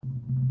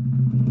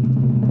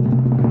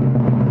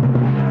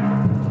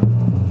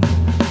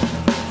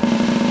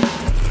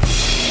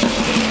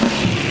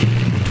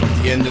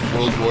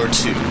War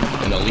II,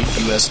 an elite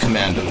U.S.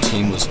 commando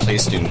team was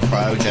placed in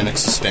cryogenic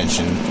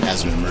suspension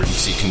as an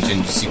emergency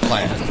contingency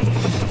plan.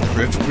 The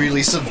horrific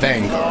release of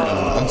Vanguard on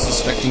an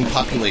unsuspecting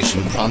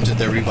population prompted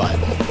their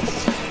revival.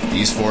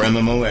 These 4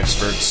 MMO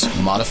experts,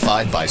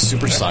 modified by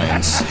super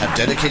science, have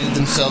dedicated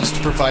themselves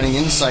to providing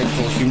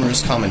insightful,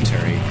 humorous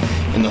commentary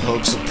in the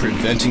hopes of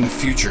preventing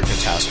future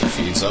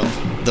catastrophes of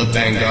the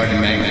Vanguard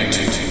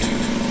magnitude.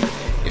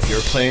 If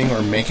you're playing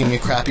or making a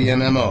crappy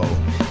MMO,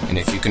 and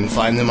if you can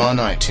find them on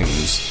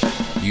iTunes,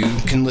 you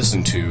can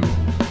listen to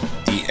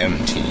The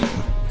M-Team.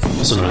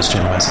 Also known as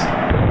Genovese.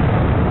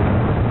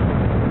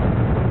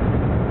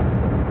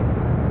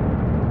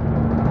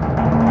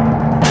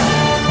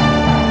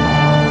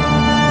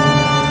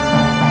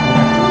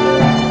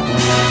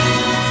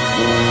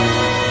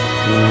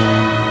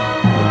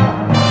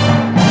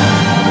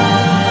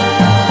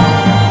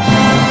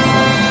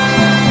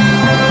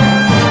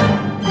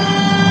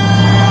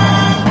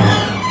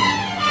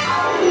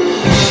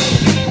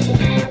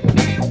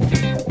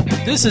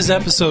 This is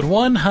episode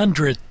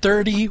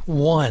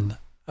 131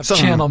 of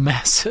Channel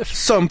Massive.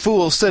 Some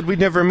fools said we'd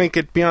never make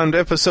it beyond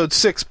episode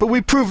 6, but we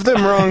proved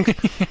them wrong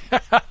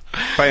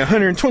by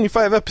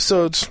 125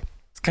 episodes.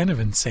 It's kind of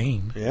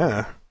insane.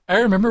 Yeah. I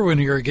remember when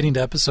we were getting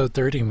to episode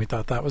 30 and we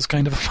thought that was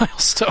kind of a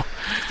milestone.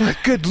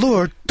 Good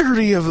Lord,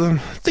 30 of them.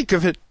 Think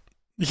of it.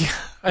 Yeah,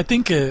 I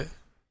think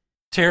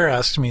Tara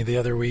asked me the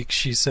other week,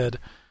 she said,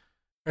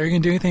 "Are you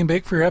going to do anything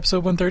big for your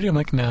episode 130? I'm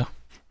like, no.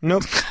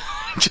 Nope.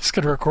 Just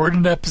going to record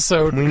an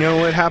episode. We know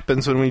what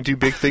happens when we do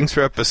big things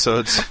for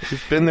episodes.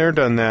 We've been there,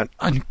 done that.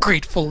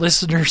 Ungrateful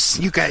listeners.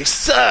 You guys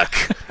suck.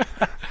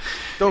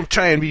 Don't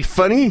try and be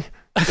funny.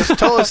 Just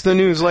tell us the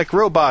news like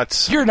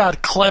robots. You're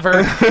not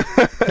clever.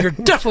 You're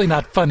definitely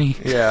not funny.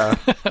 Yeah,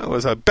 that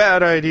was a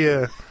bad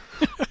idea.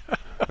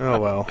 Oh,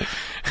 well.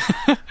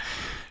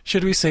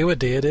 Should we say what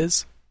day it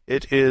is?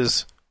 It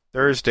is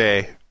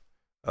Thursday.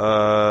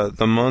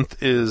 The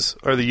month is,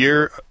 or the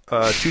year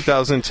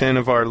 2010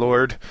 of our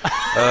Lord.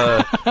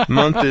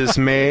 Month is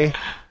May,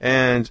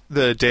 and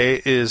the day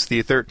is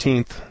the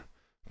 13th. Okay.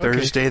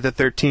 Thursday the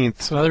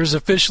 13th. So there's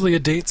officially a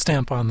date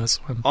stamp on this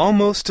one.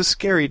 Almost a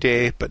scary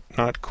day, but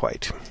not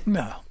quite.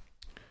 No.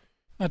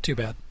 Not too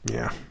bad.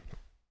 Yeah.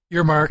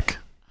 You're Mark.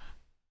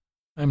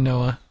 I'm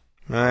Noah.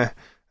 That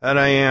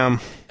I am.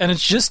 And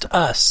it's just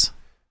us.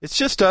 It's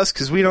just us,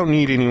 because we don't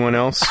need anyone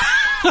else.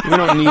 We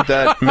don't need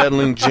that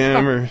meddling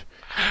Jim or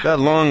that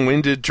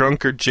long-winded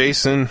drunkard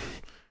Jason.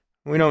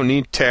 We don't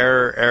need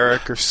Tara or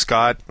Eric or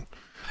Scott,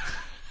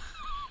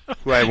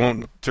 who I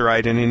won't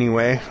deride in any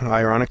way,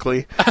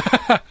 ironically.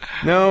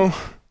 No,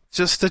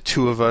 just the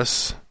two of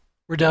us.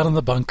 We're down in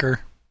the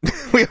bunker.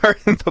 We are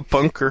in the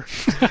bunker.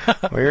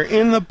 We're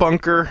in the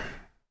bunker.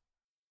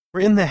 We're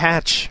in the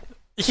hatch.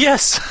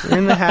 Yes. We're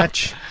in the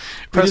hatch.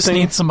 We just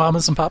need some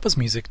mamas and papas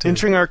music to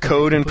entering our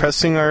code and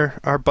pressing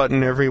our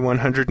button every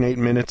 108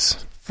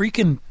 minutes.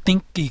 Freaking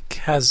ThinkGeek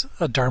has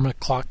a Dharma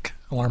clock,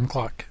 alarm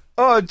clock.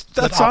 Oh,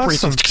 that's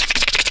awesome.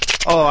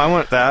 Oh, I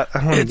want that.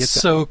 I want to get that. It's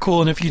so cool,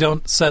 and if you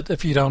don't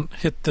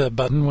hit the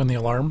button when the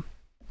alarm...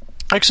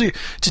 Actually,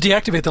 to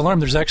deactivate the alarm,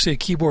 there's actually a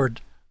keyboard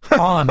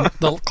on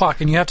the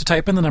clock, and you have to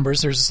type in the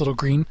numbers. There's this little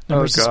green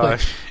numbers display.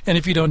 And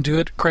if you don't do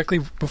it correctly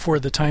before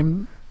the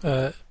time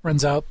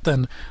runs out,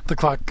 then the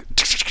clock...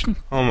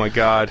 Oh my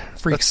God!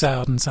 Freaks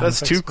out and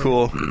sounds. That's too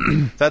cool.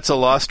 That's a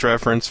lost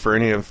reference for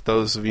any of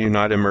those of you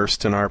not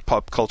immersed in our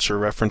pop culture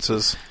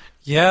references.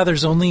 Yeah,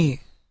 there's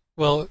only,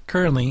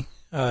 currently,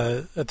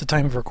 at the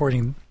time of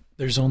recording,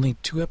 there's only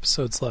 2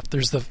 episodes left.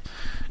 There's the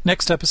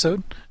next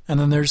episode, and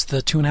then there's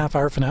the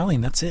 2.5-hour finale,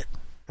 and that's it.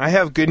 I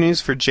have good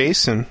news for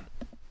Jason.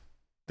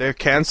 They're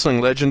canceling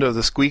Legend of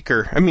the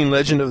Seeker.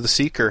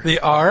 They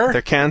are?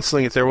 They're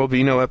canceling it. There will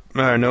be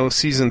no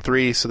season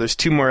 3, so there's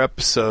 2 more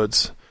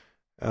episodes.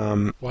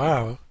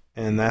 Wow.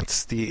 And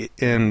that's the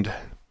end.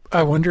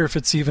 I wonder if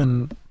it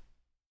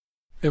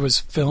was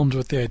filmed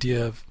with the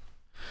idea of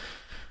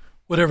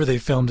whatever they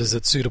filmed, is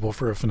it suitable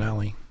for a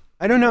finale?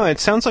 I don't know. It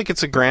sounds like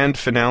it's a grand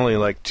finale,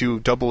 like 2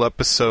 double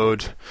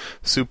episode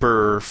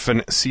super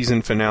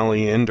season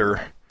finale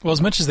ender. Well,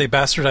 as much as they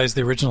bastardized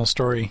the original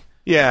story.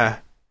 Yeah.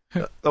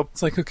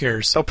 It's like, who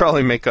cares? They'll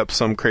probably make up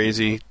some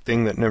crazy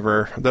thing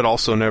that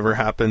also never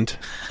happened.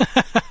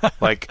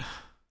 Like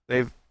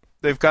they've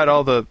got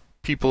all the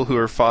people who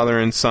are father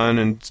and son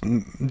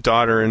and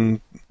daughter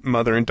and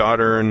mother and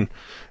daughter and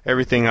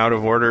everything out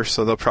of order,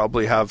 so they'll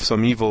probably have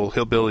some evil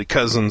hillbilly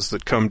cousins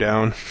that come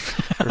down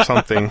or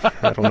something.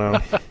 I don't know.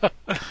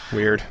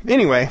 Weird.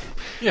 Anyway,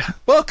 yeah.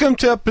 Welcome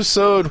to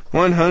episode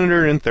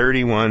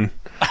 131.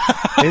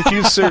 If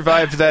you've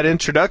survived that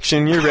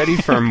introduction, you're ready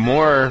for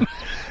more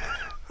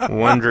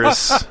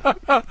wondrous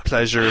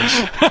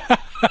pleasures.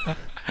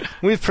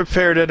 We've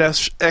prepared an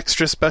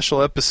extra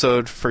special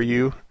episode for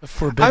you.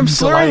 I'm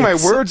slurring my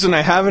words and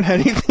I haven't had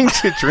anything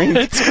to drink.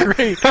 It's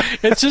great.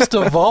 It's just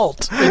a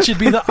vault. It should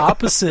be the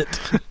opposite.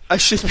 I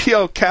should be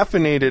all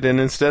caffeinated, and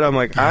instead I'm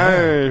like,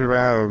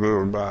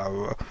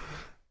 oh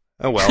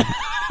well.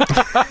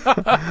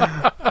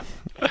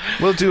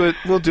 We'll do it.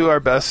 We'll do our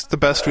best, the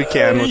best we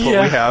can with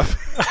what we have.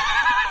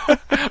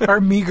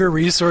 our meager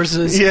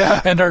resources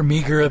and our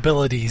meager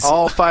abilities.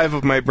 All 5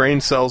 of my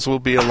brain cells will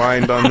be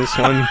aligned on this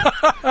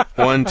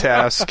one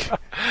task.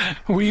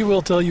 We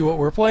will tell you what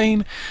we're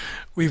playing.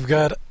 We've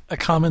got a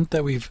comment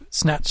that we've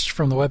snatched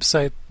from the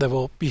website that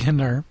will be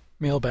in our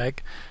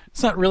mailbag.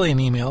 It's not really an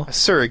email. A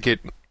surrogate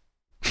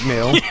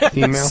email.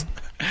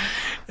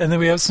 And then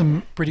we have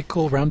some pretty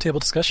cool roundtable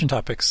discussion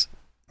topics.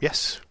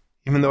 Yes.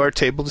 Even though our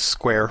table is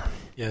square.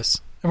 Yes.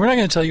 And we're not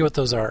going to tell you what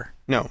those are.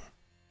 No.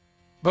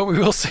 But we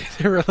will say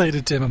they're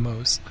related to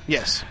MMOs.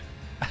 Yes.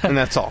 And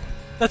that's all.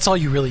 That's all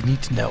you really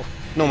need to know.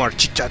 No more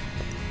chit-chat.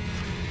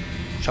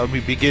 Shall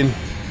we begin?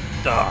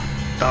 Duh.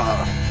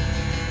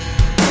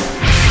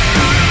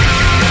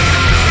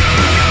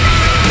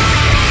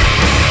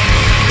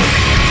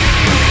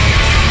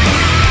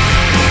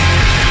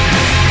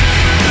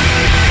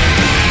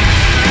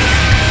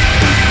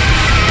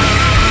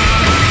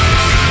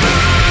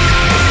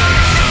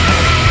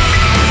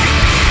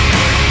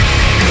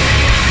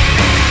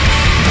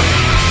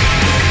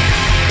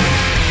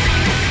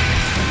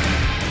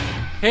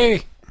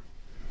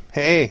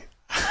 Hey.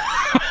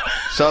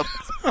 Sup,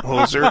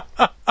 hoser?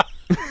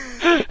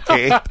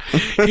 Hey.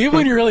 Even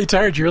when you're really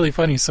tired, you're really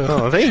funny,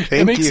 so thank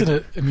it makes you.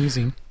 it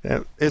amusing.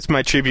 Yeah, it's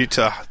my tribute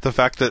to the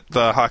fact that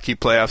the hockey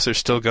playoffs are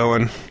still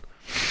going.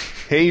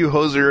 Hey, you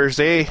hoserers,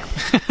 eh?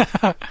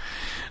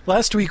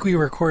 Last week we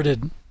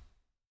recorded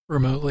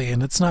remotely,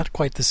 and it's not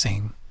quite the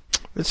same.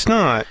 It's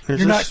not.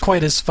 You're not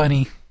quite as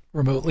funny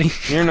remotely.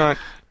 You're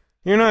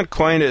not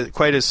quite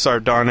as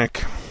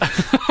sardonic.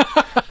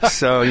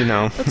 So, you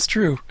know. That's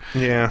true.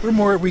 Yeah.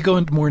 We go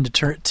more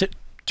into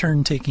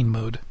turn-taking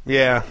mode.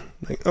 Yeah.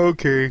 Like,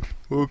 okay.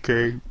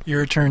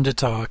 Your turn to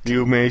talk.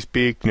 You may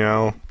speak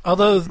now.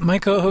 Although my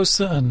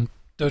co-hosts on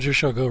Dojo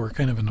Show Go were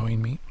kind of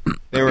annoying me.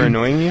 They were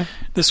annoying you?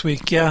 This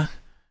week, yeah.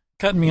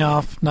 Cutting me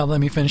off, not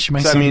letting me finish my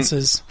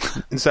sentences.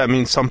 Does that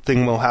mean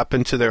something will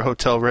happen to their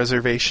hotel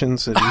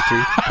reservations at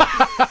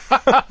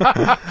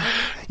E3?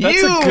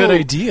 That's a good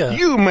idea.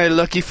 You, my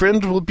lucky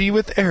friend, will be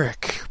with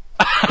Eric.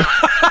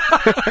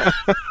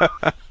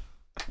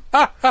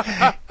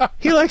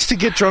 He likes to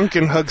get drunk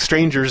and hug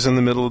strangers in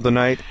the middle of the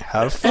night.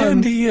 Have fun.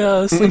 And he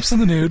sleeps in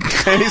the nude.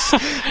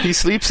 He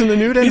sleeps in the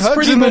nude and He's hugs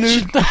pretty in the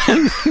much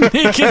nude.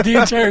 naked the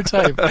entire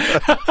time.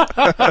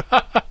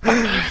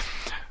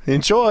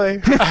 Enjoy.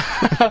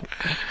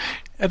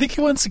 I think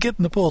he wants to get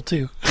in the pool,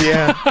 too.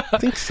 Yeah, I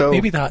think so.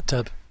 Maybe the hot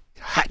tub.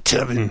 Hot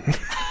tubbing.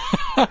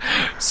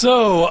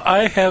 So,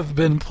 I have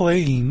been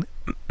playing...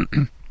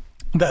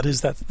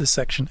 That's this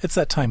section. It's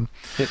that time.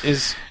 It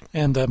is.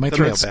 And my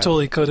throat's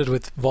totally coated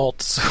with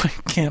Vault, so I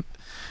can't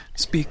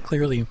speak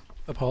clearly.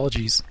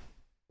 Apologies.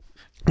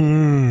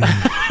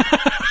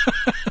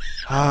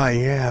 Ah,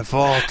 yeah,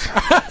 Vault.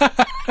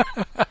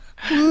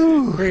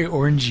 Very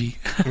orangey.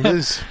 It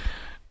is.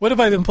 What have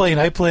I been playing?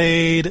 I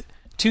played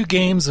 2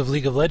 games of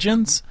League of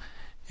Legends,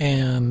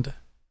 and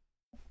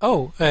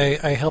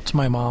I helped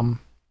my mom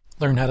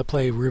learn how to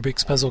play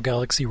Rubik's Puzzle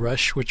Galaxy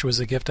Rush, which was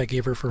a gift I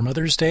gave her for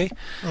Mother's Day.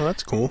 Oh,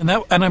 that's cool. And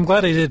I'm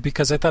glad I did,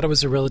 because I thought it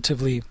was a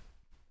relatively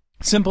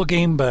simple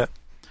game, but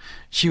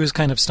she was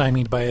kind of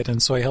stymied by it,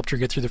 and so I helped her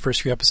get through the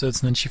first few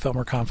episodes, and then she felt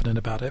more confident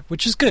about it,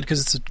 which is good, because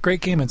it's a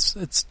great game.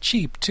 It's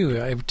cheap, too.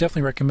 I would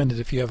definitely recommend it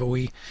if you have a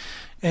Wii,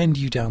 and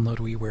you download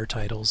WiiWare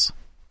titles.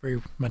 Very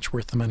much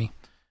worth the money,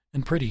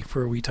 and pretty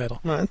for a Wii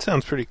title. Well, that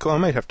sounds pretty cool. I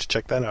might have to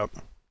check that out.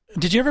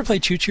 Did you ever play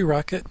Choo Choo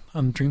Rocket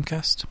on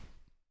Dreamcast?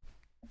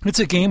 It's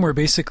a game where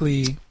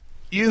basically...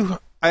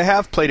 I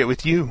have played it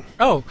with you.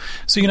 Oh,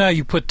 so you know how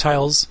you put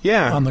tiles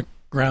Yeah. on the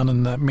ground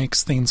and that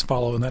makes things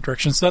follow in that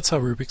direction. So that's how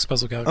Rubik's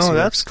Puzzle Galaxy works. Oh,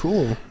 that's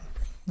cool.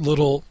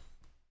 Little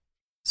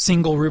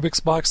single Rubik's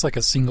blocks, like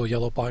a single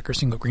yellow block or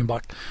single green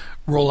block,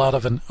 roll out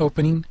of an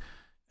opening,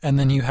 and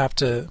then you have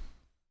to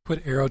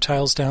put arrow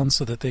tiles down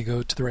so that they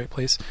go to the right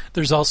place.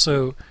 There's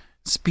also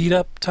speed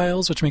up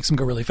tiles, which makes them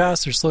go really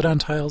fast. There's slow down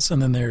tiles,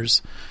 and then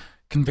there's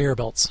conveyor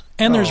belts.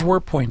 And there's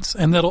warp points,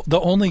 and they'll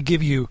only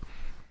give you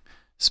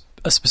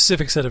a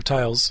specific set of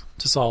tiles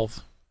to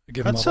solve a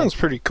given level. That sounds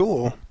pretty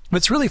cool. But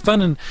it's really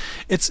fun, and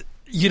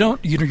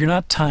you're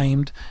not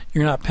timed,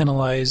 you're not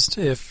penalized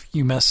if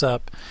you mess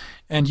up,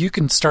 and you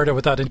can start it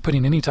without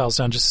putting any tiles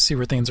down just to see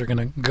where things are going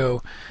to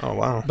go. Oh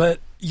wow! But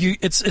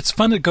it's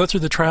fun to go through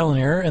the trial and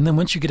error, and then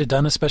once you get it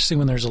done, especially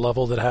when there's a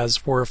level that has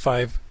 4 or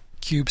 5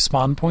 cube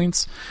spawn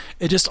points,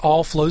 it just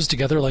all flows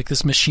together like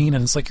this machine,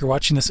 and it's like you're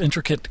watching this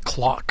intricate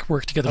clock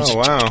work together. Oh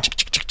wow!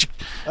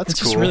 It's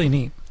just really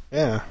neat.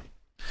 Yeah.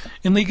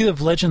 In League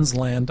of Legends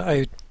land,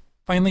 I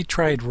finally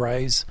tried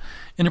Rise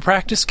in a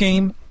practice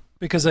game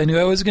because I knew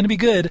I was going to be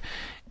good.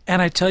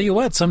 And I tell you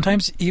what,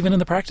 sometimes even in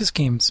the practice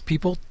games,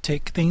 people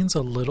take things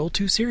a little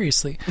too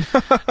seriously.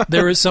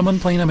 There was someone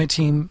playing on my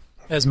team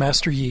as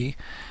Master Yi,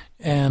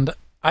 and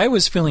I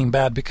was feeling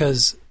bad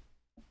because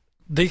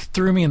they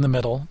threw me in the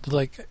middle.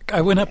 Like,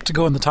 I went up to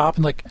go in the top,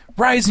 and like,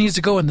 Rise needs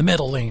to go in the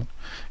middle lane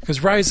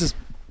because Rise is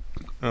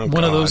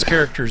one of those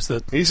characters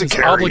that is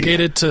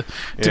obligated to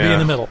be in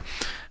the middle.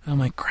 And I'm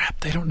like,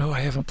 crap, they don't know I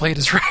haven't played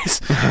as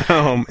Rise.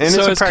 And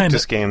so it's a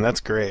practice game. That's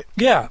great.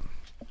 Yeah.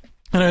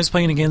 And I was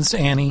playing against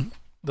Annie,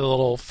 the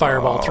little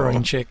fireball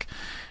throwing chick.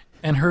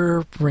 And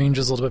her range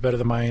is a little bit better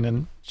than mine,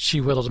 and she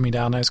whittled me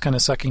down. I was kind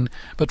of sucking.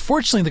 But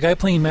fortunately, the guy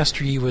playing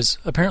Master Yi was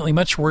apparently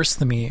much worse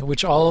than me,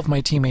 which all of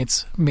my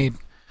teammates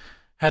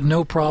had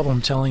no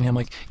problem telling him,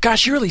 like,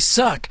 gosh, you really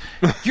suck.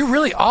 You're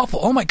really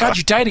awful. Oh, my God,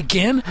 you died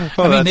again?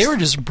 I mean, they were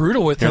just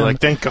brutal with him. You're like,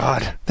 thank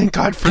God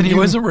for and you. he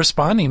wasn't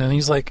responding, and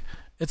he's like,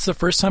 it's the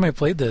first time I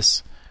played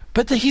this.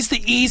 But he's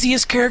the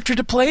easiest character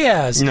to play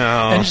as.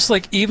 No. And just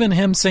like even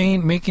him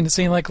saying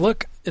like,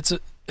 look, it's a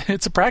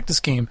practice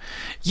game.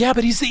 Yeah,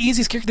 but he's the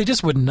easiest character. They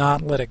just would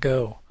not let it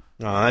go.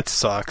 Oh, that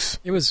sucks.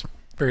 It was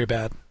very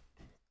bad.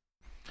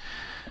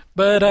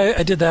 But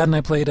I did that, and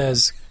I played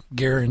as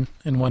Garen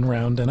in one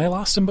round, and I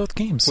lost in both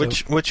games. So.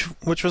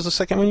 Which was the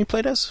second one you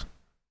played as?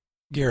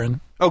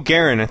 Garen. Oh,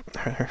 Garen.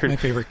 My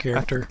favorite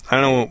character. I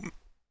don't know.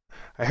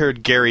 I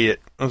heard Garriott.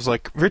 I was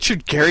like,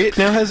 Richard Garriott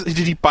now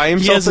did he buy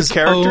himself a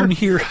character? He has his own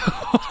hero.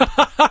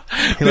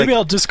 Maybe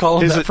I'll just call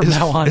him that from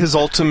now on. His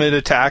ultimate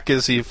attack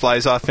is he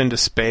flies off into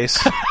space,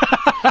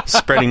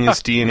 spreading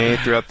his DNA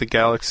throughout the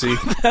galaxy.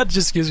 That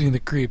just gives me the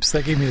creeps.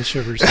 That gave me the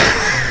shivers.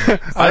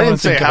 I didn't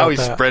say how he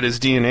spread his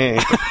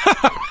DNA.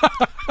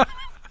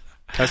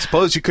 I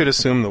suppose you could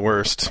assume the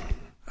worst.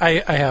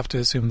 I have to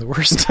assume the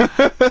worst.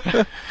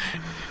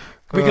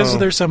 Because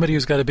there's somebody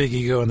who's got a big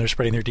ego and they're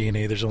spreading their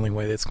DNA. There's only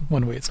one way it's going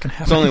to happen.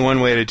 There's only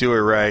one way to do it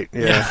right.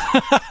 Yeah.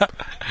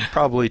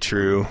 Probably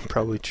true.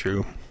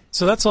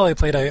 So that's all I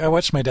played. I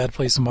watched my dad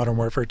play some Modern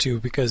Warfare 2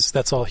 because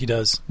that's all he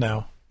does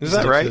now. Is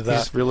that right?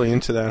 He's really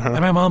into that, huh? And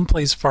my mom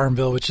plays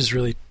Farmville, which is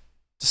really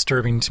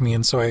disturbing to me,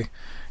 and so I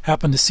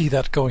happened to see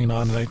that going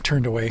on and I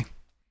turned away.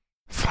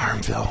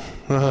 Farmville.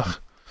 Ugh.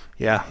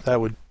 Yeah, I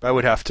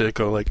would have to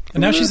go like...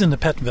 And now she's into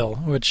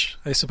Petville, which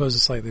I suppose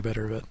is slightly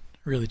better, but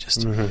really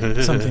just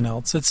something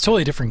else. It's a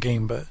totally different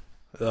game, but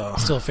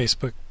still a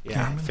Facebook game.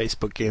 Yeah,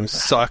 Facebook games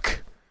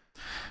suck.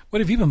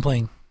 What have you been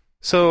playing?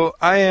 So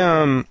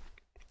I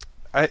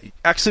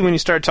actually, when you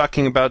started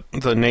talking about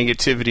the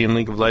negativity in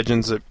League of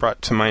Legends, it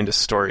brought to mind a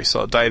story,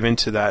 so I'll dive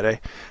into that.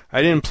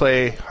 I didn't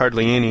play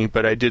hardly any,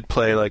 but I did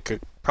play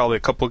probably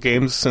a couple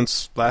games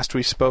since last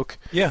we spoke.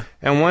 Yeah.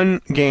 And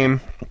one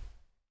game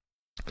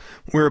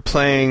we were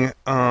playing,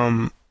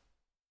 and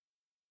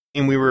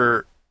we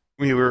were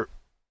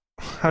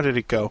how did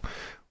it go?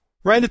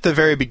 Right at the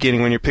very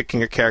beginning, when you're picking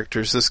your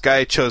characters, this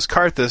guy chose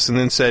Karthus and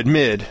then said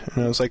mid.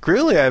 And I was like,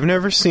 really? I've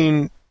never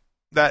seen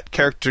that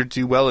character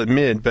do well at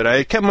mid, but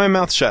I kept my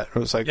mouth shut. I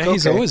was like, yeah,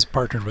 he's always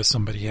partnered with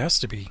somebody. He has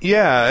to be.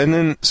 Yeah, and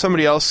then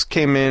somebody else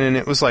came in, and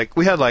it was like,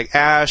 we had like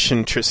Ashe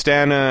and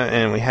Tristana,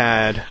 and we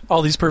had...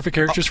 all these perfect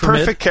characters for mid?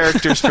 Perfect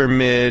characters for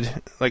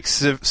mid, like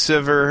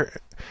Sivir,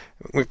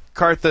 with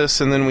Karthus,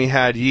 and then we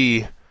had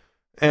Yi,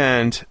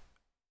 and...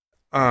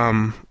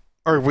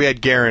 or we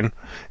had Garen,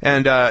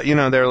 and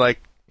they're like,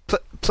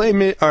 play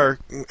mid, or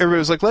everybody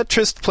was like, let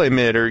Trist play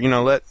mid, or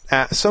let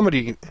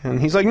somebody,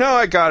 and he's like, no,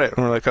 I got it,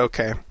 and we're like,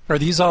 okay. Are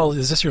these all?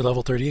 Is this your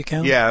level 30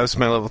 account? Yeah, this is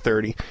my level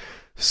 30.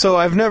 So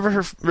I've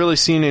never really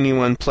seen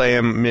anyone play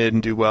him mid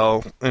and do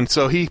well, and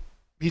so he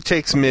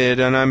takes mid,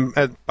 and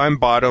I'm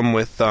bottom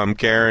with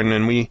Garen,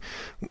 and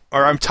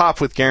I'm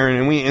top with Garen,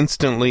 and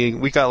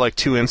we got like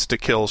 2 insta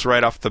kills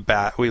right off the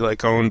bat. We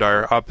like owned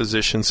our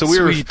opposition, so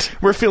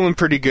we're feeling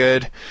pretty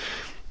good.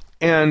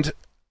 And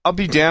I'll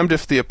be damned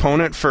if the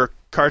opponent for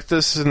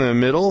Karthus in the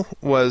middle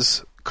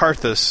was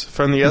Karthus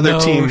from the other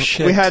team.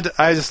 Shit.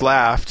 I just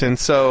laughed, and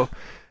so...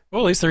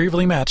 Well, at least they're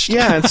evenly matched.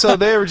 Yeah, and so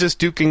they were just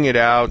duking it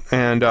out,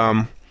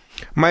 and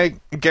my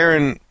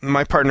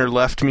partner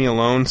left me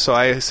alone, so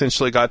I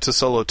essentially got to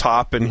solo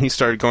top, and he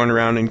started going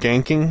around and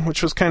ganking,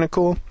 which was kind of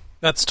cool.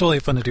 That's totally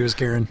fun to do as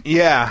Garen.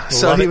 Yeah,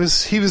 so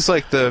he was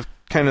like the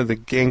kind of the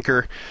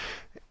ganker.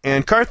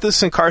 And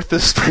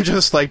Karthus were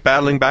just like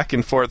battling back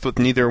and forth with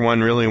neither one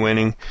really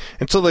winning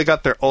until they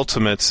got their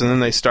ultimates, and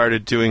then they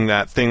started doing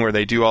that thing where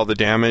they do all the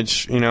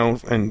damage,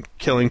 and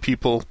killing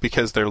people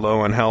because they're low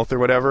on health or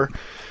whatever.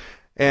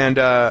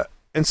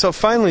 And so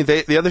finally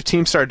the other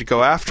team started to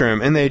go after him,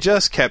 and they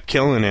just kept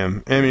killing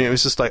him. I mean, it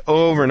was just like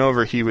over and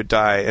over he would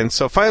die. And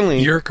so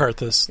finally... Your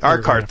Karthus.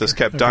 Our Karthus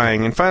kept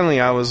dying. And finally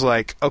I was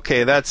like,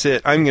 okay, that's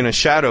it. I'm going to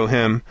shadow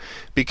him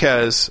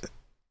because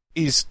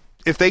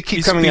if they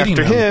keep coming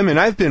after him, and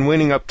I've been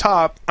winning up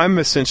top, I'm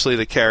essentially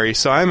the carry,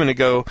 so I'm going to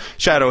go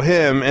shadow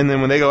him, and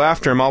then when they go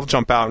after him, I'll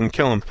jump out and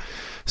kill him.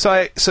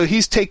 So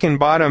he's taking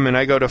bottom, and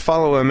I go to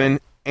follow him,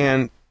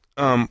 and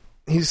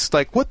he's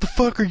like, what the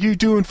fuck are you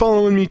doing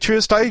following me,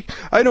 Trist? I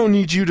don't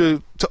need you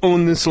to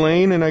own this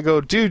lane. And I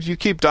go, dude, you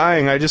keep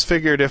dying. I just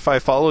figured if I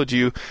followed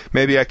you,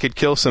 maybe I could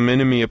kill some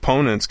enemy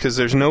opponents, because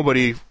there's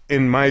nobody,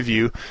 in my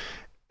view...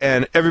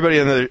 And everybody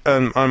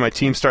on my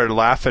team started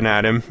laughing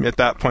at him at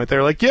that point. They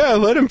were like, yeah,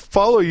 let him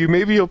follow you.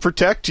 Maybe he'll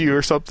protect you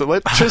or something.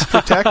 Let Trist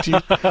protect you.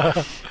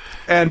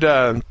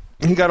 And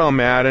he got all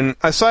mad. And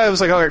so I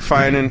was like, all right,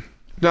 fine. And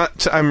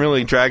I'm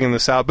really dragging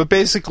this out. But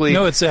basically...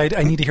 No,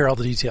 I need to hear all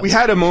the details. We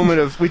had a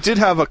moment of... We did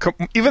have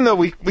even though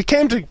we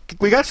got to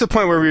the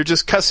point where we were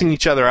just cussing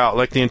each other out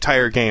like the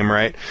entire game,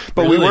 right?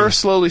 But we were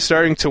slowly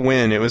starting to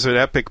win. It was an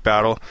epic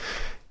battle.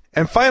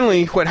 And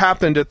finally, what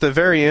happened at the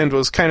very end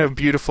was kind of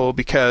beautiful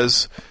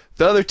because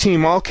the other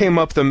team all came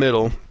up the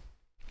middle,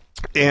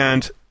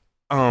 and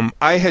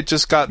I had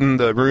just gotten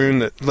the rune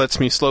that lets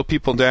me slow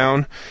people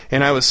down,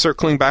 and I was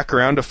circling back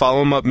around to follow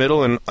them up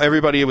middle, and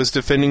everybody was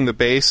defending the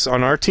base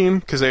on our team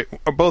because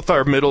both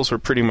our middles were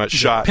pretty much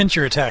shot. Pinch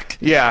your attack.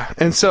 Yeah,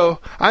 and so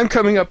I'm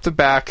coming up the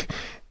back.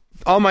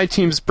 All my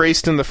team's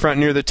braced in the front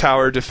near the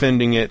tower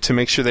defending it to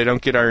make sure they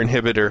don't get our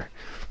inhibitor.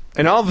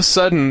 And all of a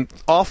sudden,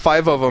 all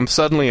 5 of them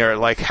suddenly are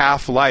like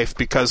half life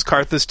because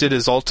Karthus did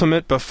his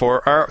ultimate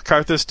before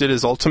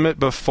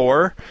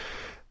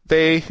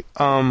they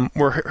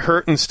were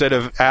hurt instead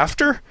of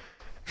after.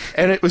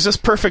 And it was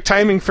just perfect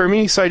timing for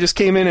me, so I just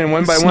came in and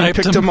one by one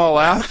picked them all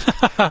off.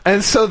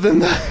 And so then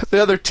the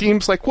other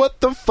team's like, what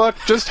the fuck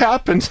just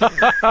happened?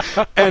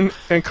 and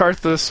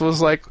Karthus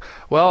was like,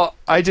 well,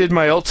 I did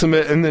my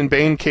ultimate, and then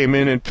Bane came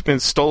in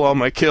and stole all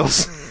my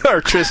kills.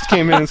 Or Trist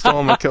came in and stole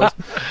all my kills.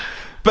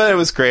 But it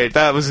was great.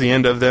 That was the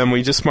end of them.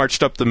 We just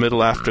marched up the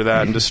middle after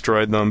that and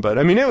destroyed them. But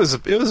I mean, it was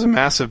a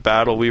massive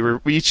battle.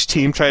 Each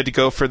team tried to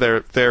go for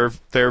their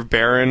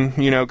Baron,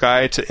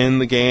 guy to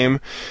end the game,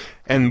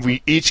 and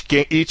each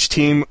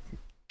team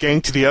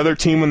ganked the other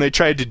team when they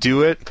tried to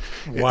do it.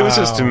 Wow. It was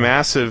just a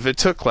massive. It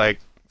took like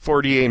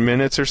 48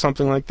 minutes or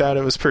something like that.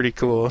 It was pretty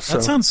cool.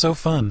 That sounds so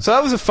fun. So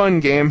that was a fun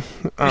game.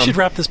 We should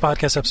wrap this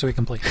podcast up so we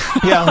can play.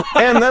 Yeah,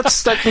 and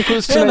that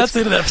concludes tonight. Yeah, that's the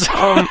end of the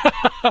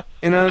episode.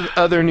 In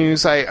other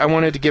news, I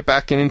wanted to get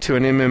back into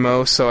an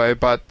MMO, so I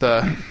bought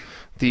the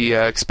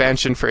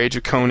expansion for Age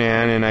of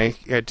Conan, and I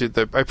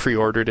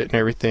pre-ordered it and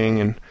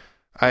everything, and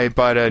I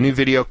bought a new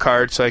video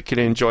card so I could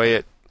enjoy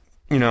it,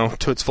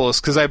 to its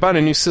fullest. Because I bought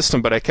a new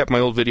system, but I kept my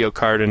old video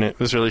card, and it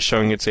was really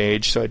showing its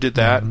age, so I did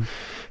that. Mm-hmm.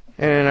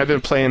 And I've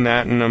been playing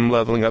that, and I'm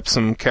leveling up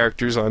some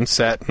characters on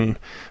set, and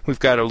we've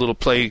got a little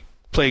play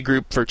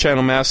group for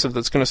Channel Massive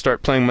that's going to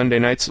start playing Monday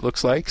nights, it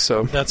looks like.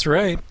 So that's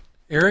right.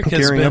 Eric has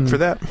gearing up for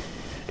that.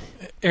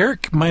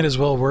 Eric might as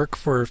well work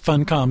for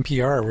Funcom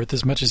PR with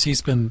as much as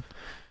he's been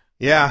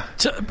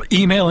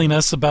emailing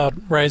us about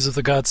Rise of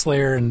the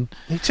Godslayer, and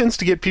he tends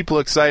to get people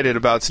excited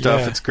about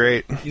stuff. Yeah, it's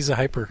great. He's a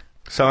hyper.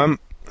 So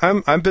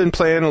I've been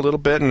playing a little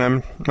bit, and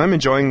I'm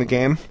enjoying the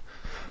game.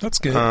 That's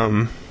good.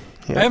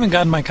 Yeah. I haven't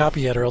gotten my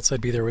copy yet, or else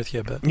I'd be there with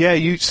you. But yeah,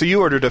 you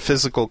ordered a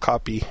physical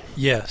copy.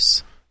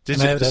 Yes.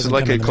 Is it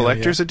like a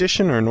collector's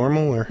edition or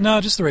normal, or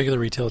no? Just the regular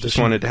retail edition. Just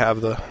wanted to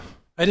have the.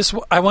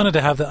 I wanted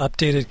to have the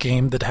updated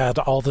game that had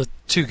all the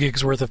 2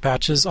 gigs worth of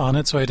patches on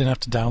it, so I didn't have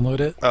to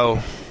download it.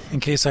 Oh. In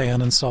case I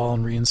uninstall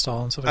and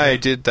reinstall and stuff like that. I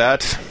did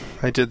that.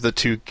 I did the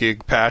 2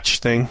 gig patch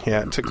thing.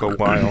 Yeah, it took a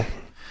while.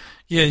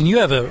 Yeah, and you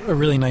have a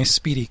really nice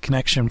speedy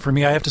connection. For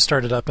me, I have to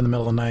start it up in the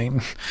middle of the night.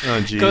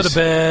 Oh, geez. Go to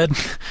bed,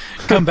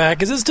 come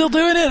back. Is it still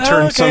doing it?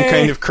 Turn some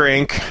kind of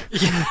crank.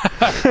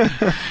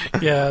 Yeah.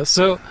 Yeah,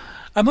 so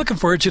I'm looking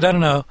forward to it. I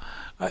don't know.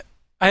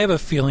 I have a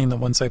feeling that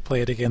once I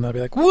play it again, I'll be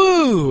like,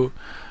 woo!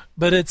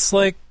 But it's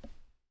like,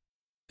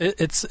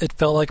 it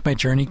felt like my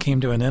journey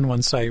came to an end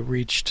once I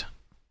reached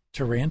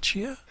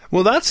Tarantia.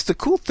 Well, that's the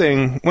cool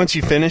thing. Once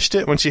you finished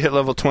it, once you hit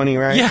level 20,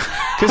 right? Yeah.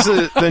 Because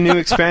the new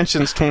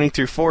expansion's 20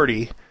 through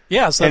 40.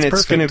 Yeah, so that's and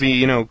it's going to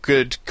be,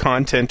 good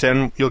content,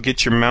 and you'll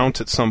get your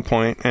mount at some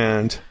point,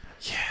 and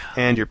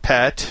your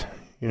pet,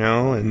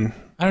 and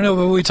I don't know,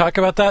 but when we talk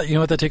about that, you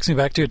know what that takes me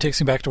back to? It takes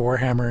me back to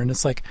Warhammer, and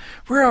it's like,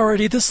 we're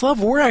already this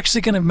level. We're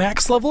actually going to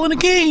max level in a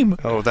game.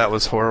 Oh, that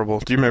was horrible.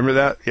 Do you remember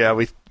that? Yeah,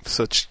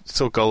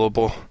 so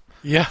gullible.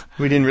 Yeah.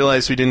 We didn't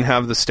realize we didn't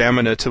have the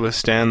stamina to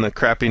withstand the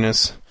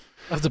crappiness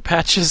of the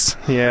patches.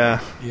 Yeah.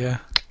 Yeah.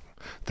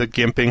 The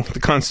gimping, the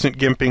constant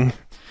gimping.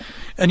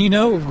 And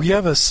we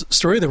have a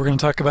story that we're going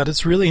to talk about.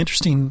 It's really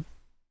interesting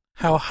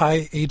how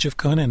high Age of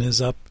Conan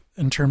is up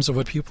in terms of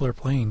what people are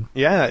playing.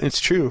 Yeah, it's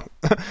true.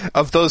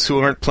 Of those who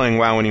aren't playing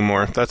WoW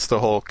anymore, that's the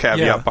whole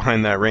caveat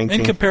behind that ranking.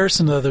 In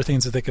comparison to other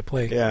things that they could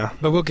play. Yeah.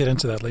 But we'll get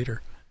into that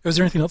later. Was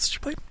there anything else that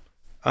you played?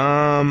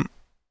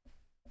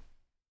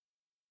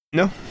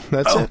 No,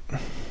 that's it.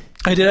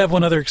 I did have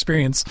one other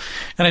experience,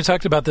 and I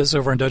talked about this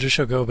over on Dojo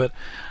Show Go, but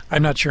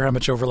I'm not sure how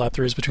much overlap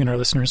there is between our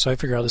listeners, so I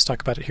figure I'll just talk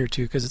about it here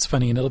too, because it's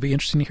funny, and it'll be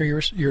interesting to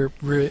hear your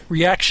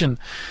reaction.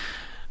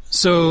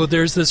 So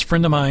there's this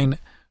friend of mine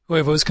who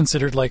I've always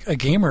considered like a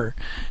gamer,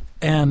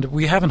 and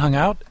we haven't hung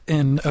out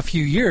in a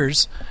few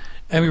years,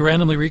 and we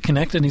randomly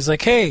reconnected, and he's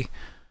like, hey,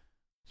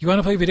 you want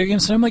to play video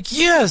games? And I'm like,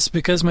 yes,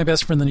 because my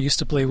best friend that I used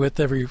to play with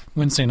every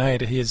Wednesday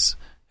night, his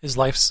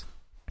life's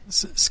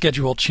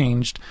schedule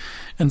changed,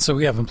 and so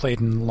we haven't played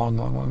in a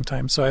long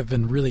time. So I've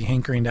been really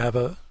hankering to have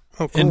a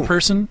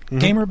in-person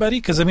gamer buddy,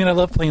 because I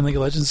love playing League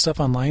of Legends stuff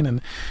online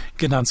and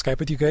getting on Skype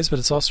with you guys, but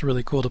it's also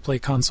really cool to play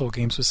console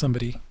games with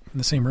somebody in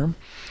the same room.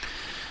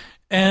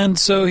 And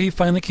so he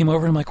finally came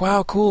over, and I'm like,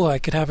 wow, cool, I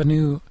could have a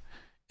new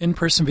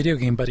in-person video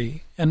game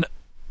buddy. And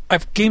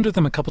I've gamed with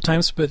him a couple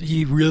times, but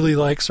he really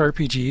likes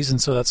RPGs,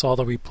 and so that's all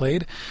that we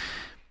played.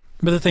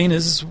 But the thing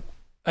is,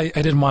 I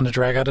didn't want to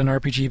drag out an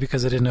RPG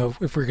because I didn't know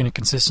if we were going to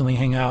consistently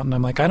hang out. And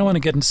I'm like, I don't want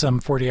to get into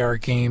some 40-hour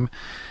game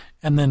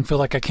and then feel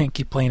like I can't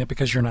keep playing it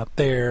because you're not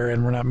there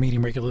and we're not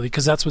meeting regularly,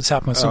 because that's what's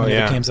happened with so many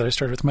other games that I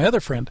started with my other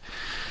friend.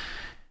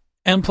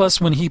 And plus,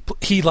 when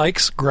he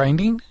likes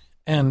grinding,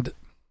 and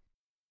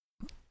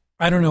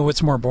I don't know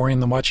what's more boring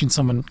than watching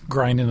someone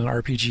grind in an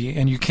RPG,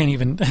 and you can't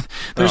even.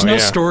 There's no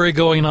story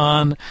going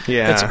on.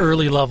 Yeah, it's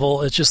early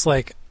level. It's just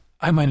like,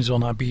 I might as well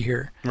not be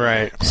here.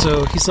 Right.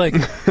 So he's like,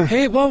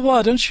 hey, blah,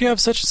 blah, don't you have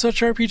such and such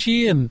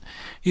RPG? And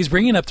he's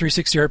bringing up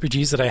 360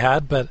 RPGs that I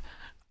had, but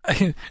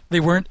they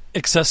weren't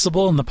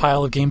accessible in the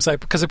pile of games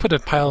because I put a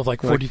pile of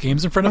like 40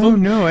 games in front of him. Oh,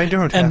 no, I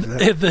don't have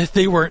that. And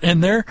they weren't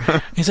in there.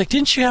 He's like,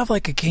 didn't you have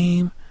like a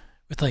game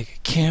with like a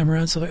camera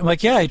and stuff? I'm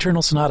like, yeah,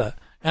 Eternal Sonata.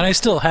 And I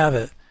still have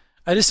it.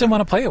 I just didn't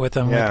want to play it with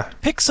him. Yeah.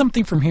 Like, pick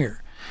something from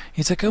here.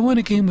 He's like, I want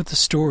a game with a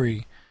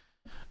story.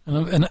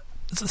 And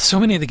so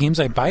many of the games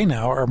I buy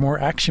now are more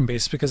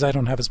action-based because I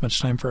don't have as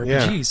much time for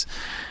RPGs.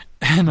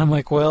 Yeah. And I'm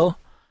like, well,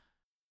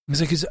 he's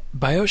like, is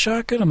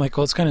BioShock good? I'm like,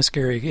 well, it's kind of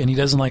scary. And he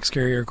doesn't like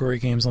scary or gory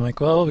games. I'm like,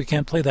 well, we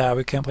can't play that.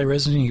 We can't play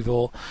Resident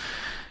Evil.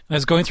 And I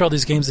was going through all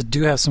these games that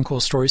do have some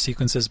cool story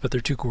sequences, but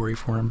they're too gory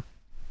for him.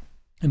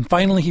 And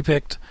finally he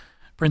picked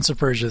Prince of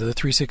Persia, the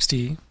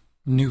 360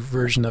 new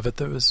version of it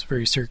that was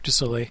very Cirque du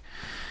Soleil.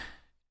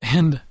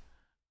 And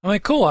I'm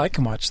like, cool, I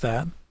can watch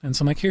that. And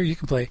so I'm like, here, you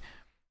can play.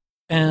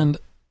 And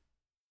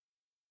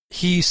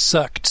he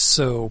sucked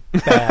so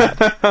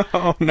bad.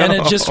 Oh, no. And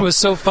it just was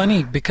so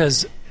funny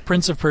because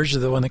Prince of Persia,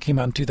 the one that came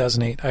out in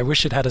 2008, I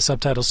wish it had a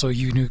subtitle so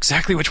you knew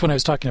exactly which one I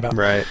was talking about.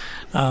 Right.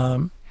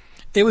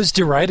 It was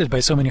derided by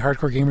so many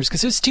hardcore gamers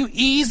because it's too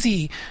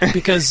easy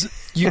because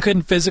you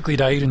couldn't physically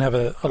die. You didn't have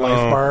a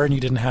life bar and you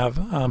didn't have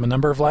a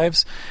number of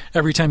lives.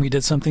 Every time you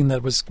did something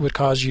that would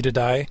cause you to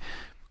die,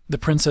 the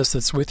princess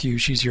that's with you,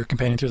 she's your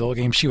companion through the whole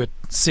game, she would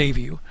save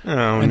you.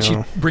 And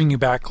she'd bring you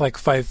back like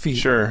 5 feet.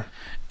 Sure.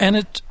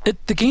 And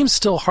the game's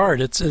still hard.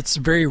 It's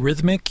very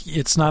rhythmic.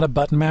 It's not a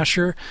button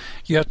masher.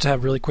 You have to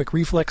have really quick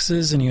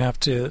reflexes, and you have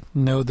to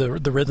know the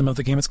rhythm of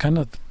the game. It's kind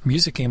of a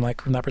music game,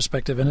 like from that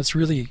perspective, and it's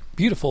really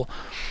beautiful.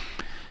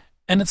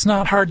 And it's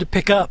not hard to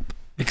pick up,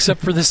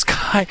 except for this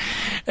guy.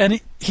 And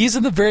he's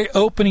in the very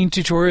opening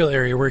tutorial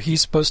area where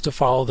he's supposed to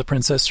follow the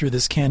princess through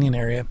this canyon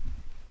area.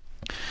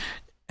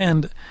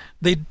 And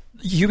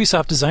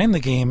Ubisoft designed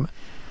the game.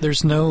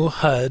 There's no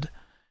HUD.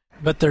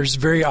 But there's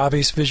very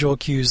obvious visual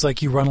cues,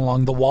 like you run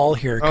along the wall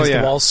here because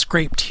the wall's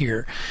scraped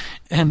here,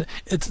 and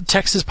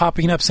text is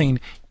popping up saying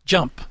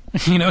 "jump,"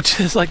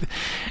 just like.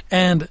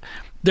 And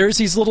there's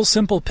these little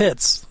simple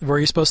pits where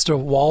you're supposed to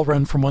wall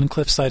run from one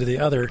cliff side to the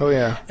other. Oh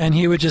yeah. And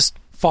he would just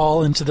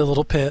fall into the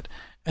little pit,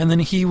 and then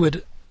he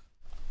would.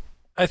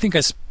 I think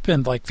I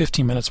spent like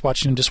 15 minutes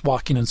watching him just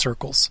walking in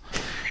circles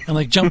and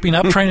like jumping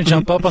up, trying to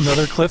jump up on the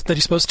other cliff that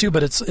he's supposed to,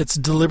 but it's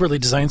deliberately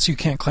designed so you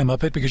can't climb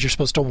up it because you're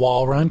supposed to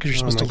wall run because you're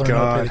supposed to learn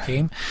how to play the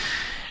game.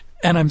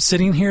 And I'm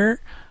sitting here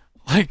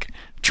like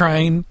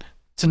trying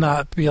to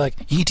not be like,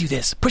 you do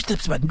this, push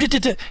this button,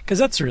 because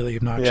that's really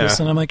obnoxious.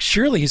 Yeah. And I'm like,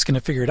 surely he's going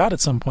to figure it out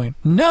at some point.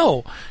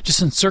 No,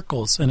 just in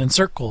circles and in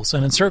circles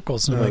and in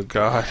circles. And I'm like,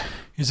 God.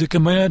 He's like,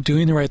 am I not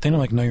doing the right thing? I'm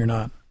like, no, you're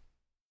not.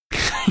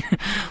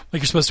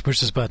 Like, you're supposed to push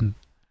this button,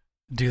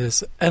 do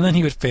this, and then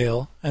he would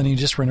fail, and he'd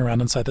just run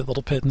around inside that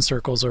little pit in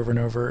circles over and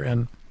over.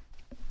 And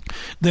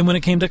then when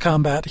it came to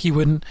combat, he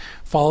wouldn't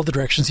follow the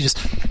directions. He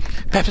just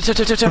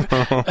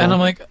and I'm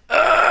like,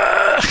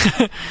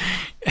 ugh!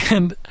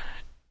 And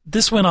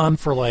this went on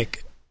for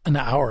like an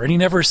hour, and he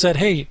never said,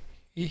 "Hey,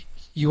 do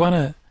you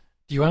want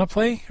to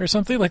play or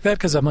something like that?"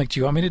 Because I'm like, "Do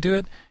you want me to do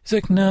it?" He's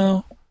like,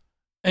 "No."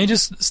 And he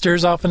just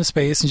stares off into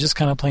space and just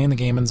kind of playing the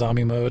game in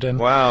zombie mode and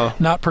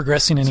not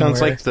progressing anywhere.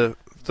 Sounds like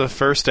the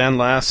first and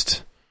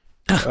last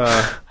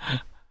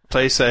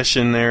play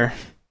session there.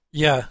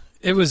 Yeah,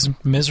 it was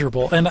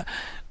miserable. And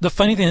the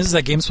funny thing is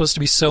that game's supposed to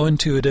be so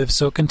intuitive,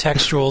 so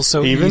contextual,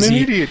 so even easy. Even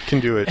an idiot can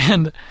do it.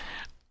 And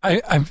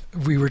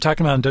we were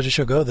talking about on Dojo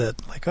Show Go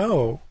that, like,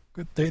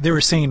 they were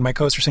saying, my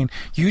co-hosts were saying,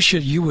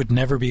 you would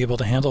never be able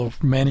to handle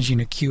managing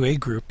a QA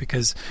group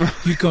because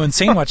you'd go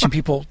insane watching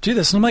people do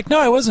this. And I'm like, no,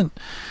 I wasn't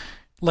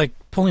like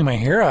pulling my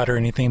hair out or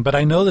anything, but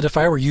I know that if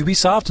I were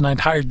Ubisoft and I'd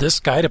hired this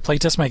guy to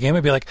playtest my game,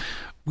 I'd be like,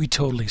 we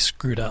totally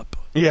screwed up.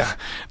 Yeah.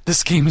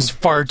 This game is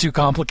far too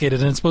complicated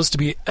and it's supposed to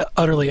be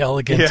utterly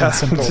elegant and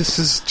simple. This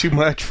is too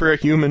much for a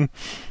human.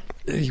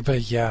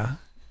 But yeah.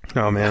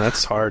 Oh man,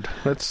 that's hard.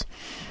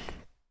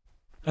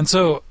 And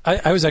so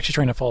I was actually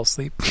trying to fall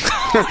asleep.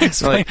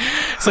 It's like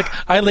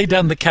I laid down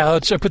on the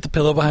couch, I put the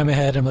pillow behind my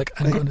head, I'm like,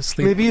 I'm going to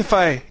sleep. Maybe if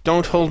I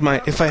hold my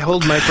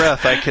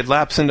breath, I could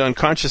lapse into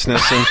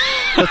unconsciousness, and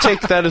I'll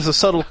take that as a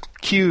subtle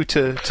cue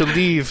to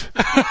leave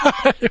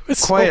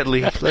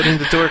quietly, letting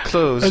the door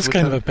close. That's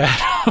kind of a bad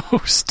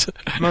host.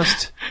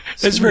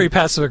 It's very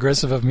passive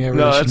aggressive of me. I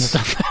really shouldn't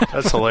have done that.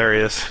 That's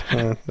hilarious.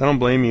 I don't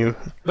blame you.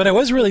 But I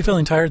was really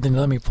feeling tired. Then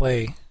let me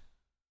play.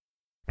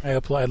 I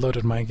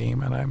loaded my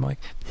game, and I'm like,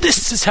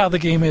 this is how the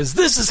game is.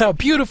 This is how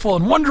beautiful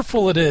and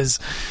wonderful it is.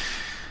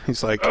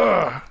 He's like,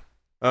 ugh.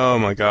 Oh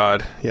my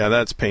God. Yeah,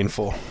 that's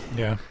painful.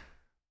 Yeah.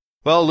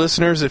 Well,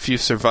 listeners, if you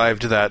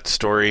survived that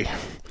story,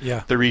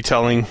 the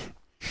retelling,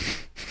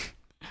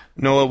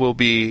 Noah will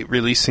be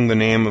releasing the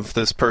name of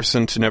this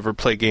person to never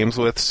play games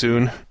with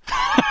soon.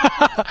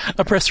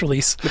 A press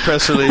release. The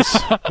press release.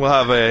 We'll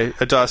have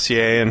a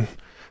dossier and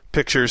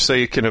pictures so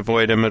you can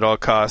avoid him at all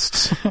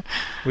costs.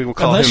 We will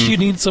call Unless him... you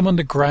need someone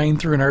to grind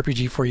through an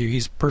RPG for you,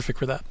 he's perfect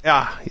for that.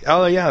 Yeah.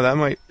 Oh, yeah, that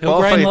might... He'll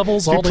grind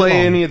levels all day long. If you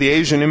play any of the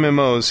Asian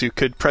MMOs, you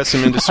could press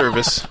him into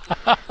service.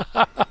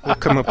 We'll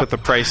come up with a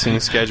pricing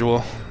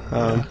schedule.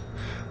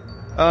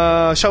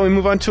 Shall we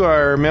move on to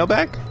our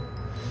mailbag?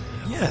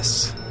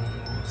 Yes.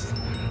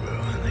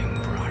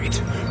 Burning bright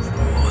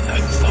through the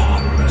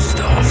forest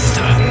of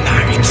the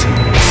night.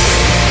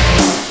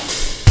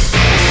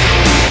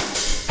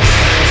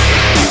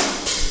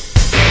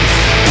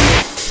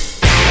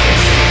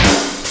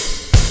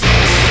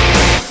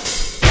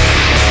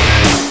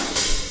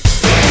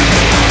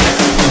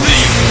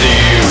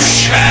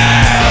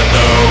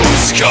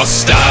 Shadows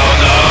cast down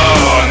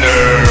on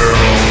Earth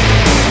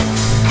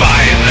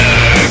by the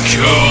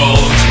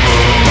cold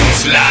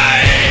moon's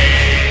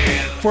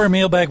light. For our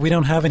mailbag, we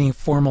don't have any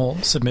formal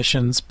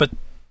submissions, but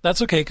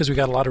that's okay because we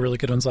got a lot of really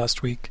good ones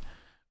last week.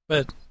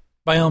 But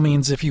by all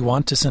means, if you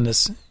want to send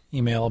us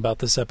email about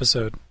this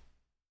episode,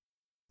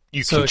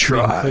 you can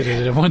try.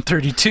 Included at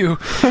 132,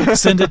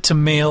 send it to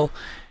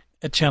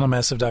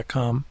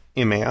mail@channelmassive.com.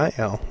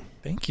 MAIL.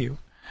 Thank you.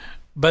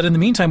 But in the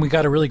meantime, we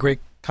got a really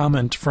great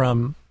comment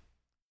from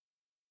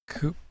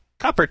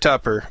Copper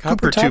Topper.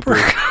 Cooper Topper.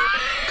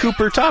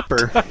 Cooper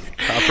Topper.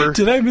 Copper.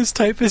 Did I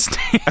mistype his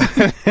name?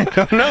 I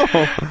don't know.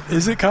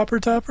 Is it Copper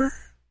Topper?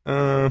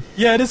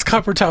 Yeah, it is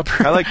Copper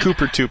Topper. I like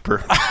Cooper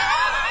Tooper.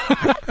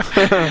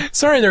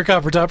 Sorry there,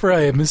 Copper Topper.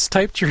 I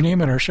mistyped your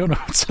name in our show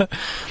notes.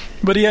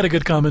 But he had a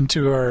good comment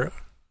to our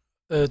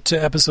to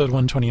episode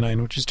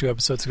 129, which is 2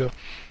 episodes ago,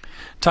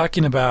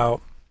 talking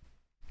about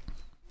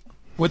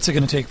what's it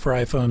going to take for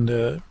iPhone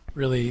to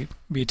really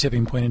be a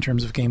tipping point in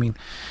terms of gaming.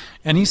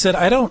 And he said,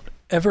 I don't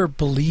ever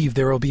believe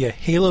there will be a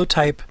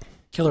Halo-type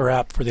killer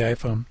app for the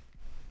iPhone.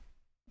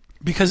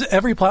 Because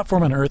every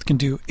platform on Earth can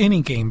do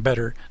any game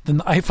better than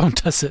the iPhone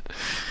does it.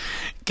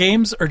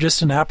 Games are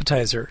just an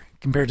appetizer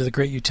compared to the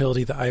great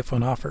utility the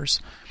iPhone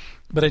offers.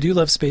 But I do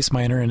love Space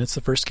Miner, and it's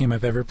the first game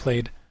I've ever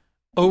played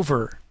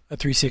over a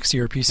 360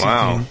 or PC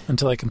game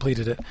until I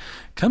completed it.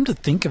 Come to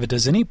think of it,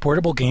 does any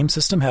portable game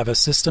system have a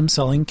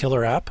system-selling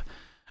killer app?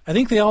 I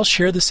think they all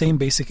share the same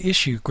basic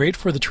issue. Great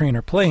for the train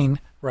or plane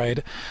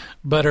ride,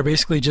 but are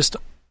basically just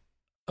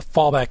a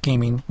fallback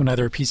gaming when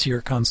either a PC or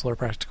console are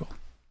practical.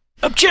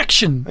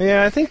 Objection!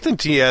 Yeah, I think the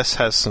DS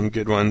has some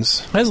good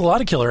ones. It has a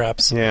lot of killer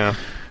apps. Yeah.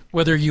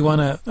 Whether you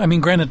want to... I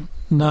mean, granted,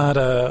 not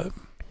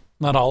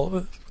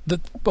all... The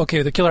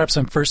killer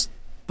apps I first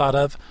thought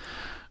of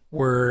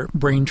were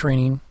Brain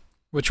Training,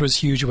 which was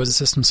huge. It was a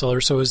system seller,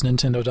 so was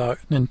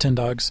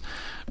Nintendogs.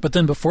 But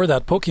then before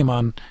that,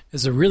 Pokemon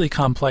is a really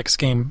complex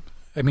game.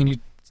 I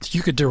mean,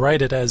 you could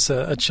deride it as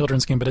a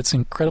children's game, but it's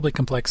incredibly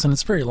complex and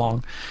it's very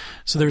long.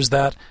 So there's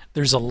that.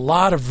 There's a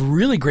lot of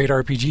really great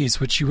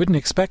RPGs, which you wouldn't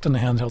expect on a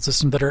handheld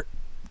system, that are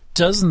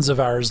dozens of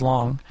hours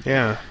long.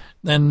 Yeah.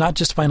 And not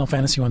just Final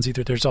Fantasy ones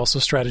either. There's also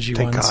strategy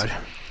ones. Thank God.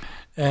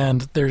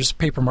 And there's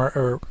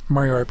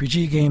Mario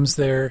RPG games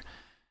there.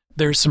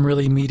 There's some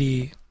really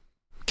meaty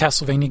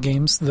Castlevania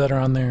games that are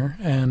on there.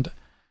 And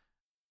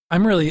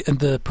I'm really in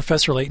the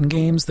Professor Layton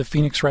games, the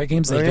Phoenix Wright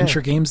games, the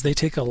adventure games. They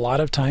take a lot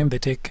of time. They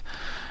take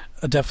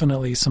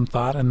definitely some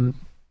thought. And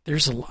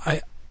there's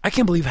I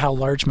can't believe how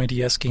large my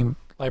DS game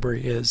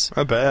library is.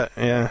 I bet,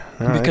 yeah.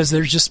 Because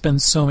there's just been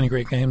so many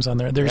great games on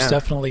there. There's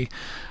definitely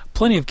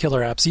plenty of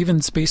killer apps.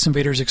 Even Space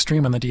Invaders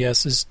Extreme on the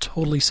DS is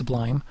totally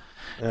sublime.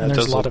 Yeah, and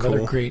there's a lot of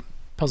other great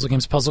puzzle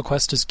games. Puzzle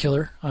Quest is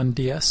killer on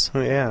DS.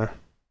 Oh, yeah.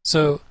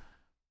 So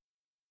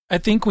I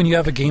think when you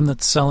have a game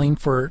that's selling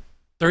for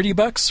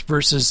 $30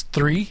 versus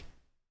 $3,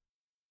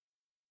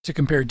 to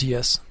compare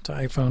DS to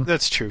iPhone,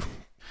 that's true.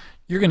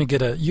 You're going to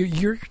get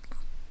you're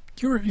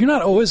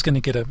not always going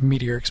to get a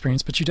meteor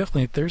experience, but you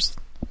definitely, there's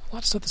a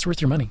lot of stuff that's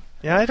worth your money.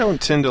 Yeah, I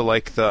don't tend to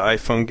like the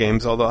iPhone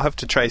games, although I'll have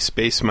to try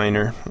Space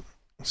Miner,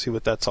 see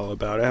what that's all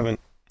about. I haven't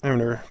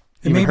ever.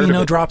 It may be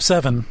no Drop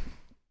 7.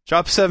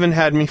 Drop 7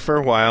 had me for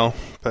a while,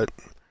 but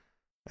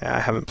I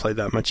haven't played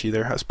that much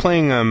either. I was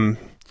playing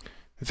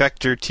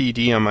Vector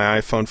TD on my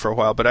iPhone for a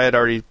while, but I had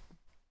already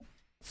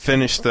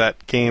finished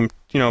that game,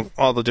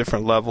 all the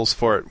different levels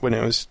for it when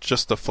it was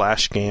just a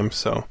Flash game,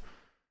 so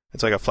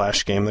it's like a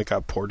Flash game that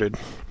got ported.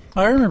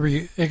 I remember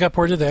it got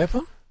ported to the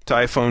iPhone? To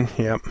iPhone,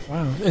 yep.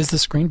 Wow. Is the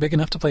screen big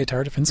enough to play a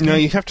tower defense game? No,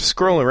 you have to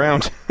scroll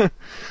around,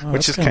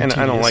 which is kind of,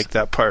 I don't like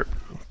that part,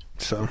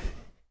 so...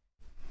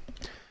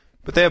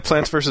 But they have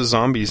Plants vs.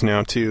 Zombies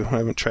now, too. I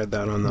haven't tried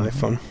that on the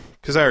iPhone,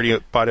 because I already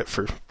bought it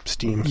for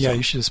Steam. Yeah, so.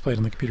 you should just play it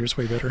on the computer. It's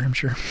way better, I'm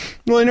sure.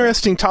 Well,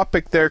 interesting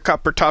topic there,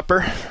 Copper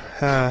Topper.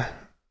 I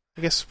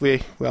guess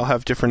we all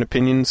have different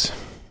opinions.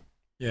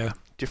 Yeah.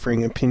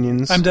 Differing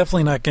opinions. I'm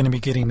definitely not going to be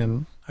getting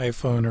an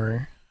iPhone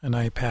or an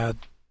iPad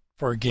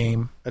for a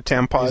game. A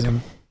Tampod.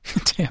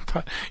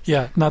 Tampod.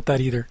 Yeah, not that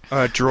either.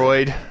 A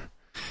Droid.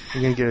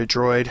 You're going to get a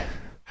Droid.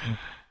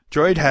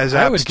 Droid has apps, too.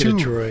 I would get a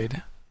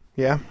Droid.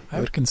 Yeah? I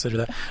would consider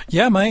that.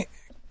 Yeah, my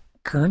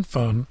current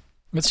phone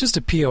It's just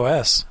a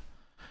POS.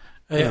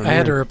 I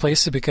had to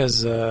replace it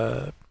because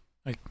I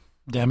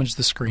damaged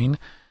the screen,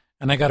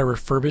 and I got a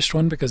refurbished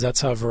one because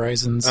that's how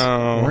Verizon's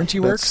warranty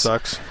works. That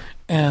sucks.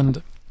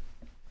 And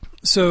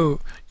so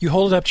you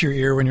hold it up to your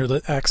ear when you're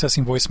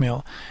accessing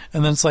voicemail,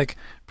 and then it's like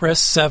press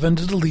 7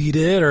 to delete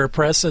it, or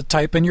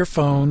type in your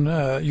phone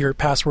your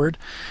password,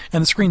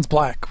 and the screen's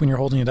black when you're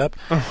holding it up.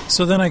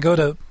 So then I go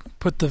to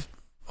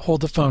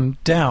hold the phone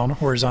down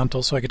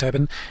horizontal so I could type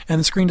in, and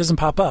the screen doesn't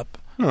pop up.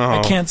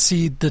 I can't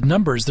see the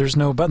numbers. There's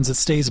no buttons. It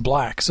stays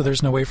black, so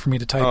there's no way for me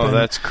to type in. Oh,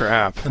 that's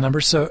crap. The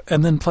numbers. So,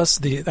 and then plus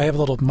I have a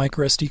little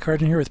micro SD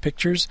card in here with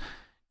pictures,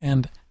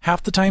 and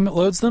half the time it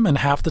loads them, and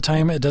half the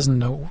time it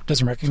doesn't recognize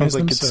them. Sounds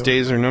like its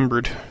days are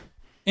numbered.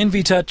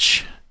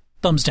 NVTouch,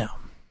 thumbs down.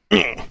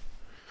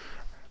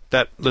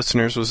 That,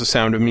 listeners, was the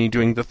sound of me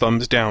doing the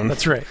thumbs down.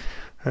 That's right.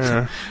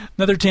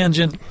 Another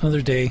tangent,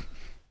 another day.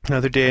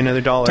 Another day,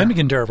 another dollar. Time to get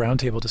into our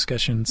roundtable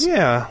discussions.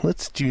 Yeah,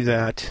 let's do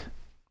that.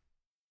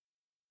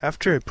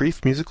 After a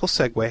brief musical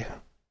segue.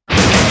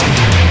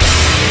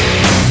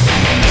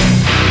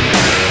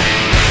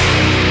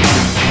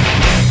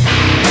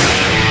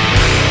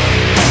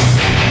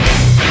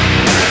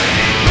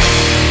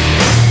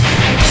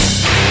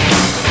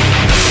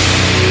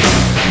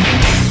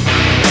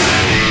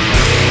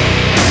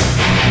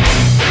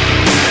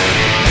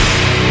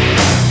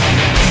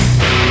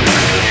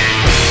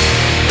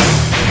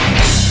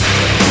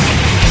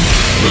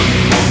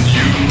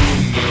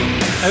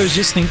 I was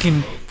just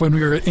thinking when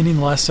we were ending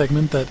the last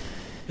segment that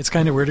it's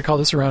kind of weird to call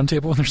this a round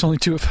table when there's only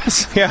two of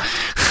us. Yeah.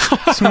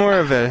 It's more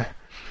of a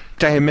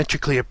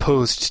diametrically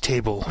opposed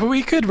table. But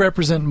we could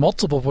represent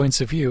multiple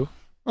points of view.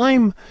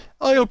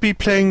 I'll be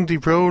playing the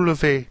role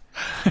of a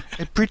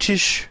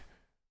British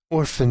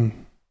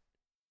orphan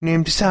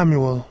named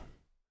Samuel.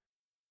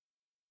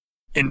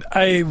 And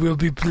I will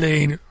be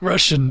playing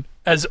Russian,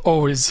 as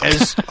always.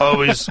 As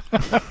always.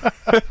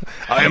 I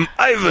am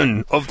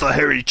Ivan of the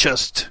hairy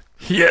chest.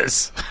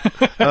 Yes.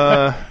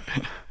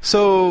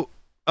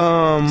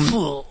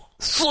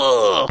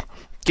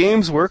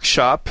 Games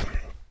Workshop.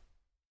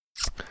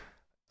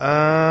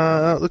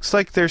 Looks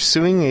like they're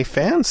suing a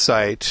fan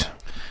site.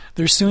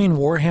 They're suing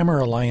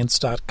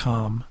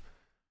WarhammerAlliance.com.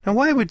 Now,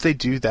 why would they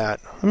do that?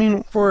 I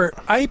mean, for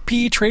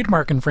IP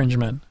trademark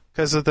infringement.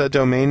 Because of the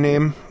domain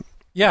name?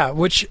 Yeah,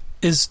 which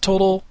is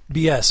total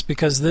BS,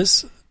 because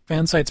this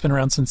fan site's been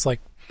around since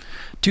like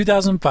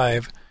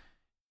 2005,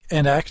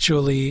 and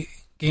actually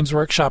Games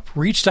Workshop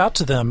reached out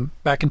to them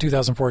back in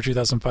 2004,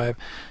 2005,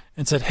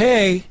 and said,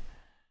 hey,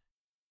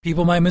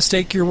 people might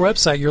mistake your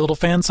website, your little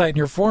fan site and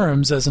your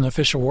forums as an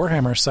official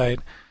Warhammer site.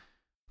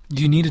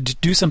 You need to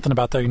do something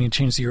about that. You need to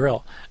change the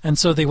URL. And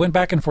so they went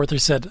back and forth. They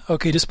said,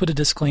 okay, just put a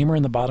disclaimer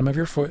in the bottom of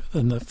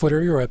in the footer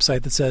of your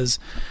website that says,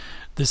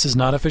 this is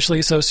not officially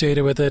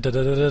associated with it,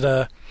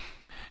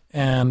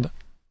 and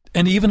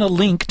even a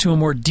link to a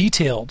more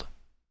detailed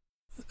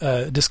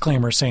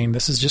disclaimer saying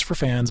this is just for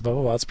fans, blah,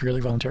 blah, blah, it's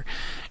purely voluntary.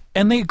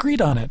 And they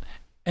agreed on it.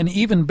 And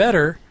even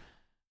better,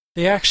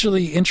 they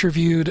actually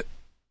interviewed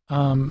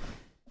the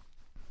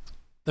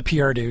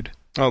PR dude.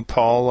 Oh,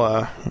 Paul.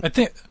 I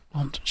think.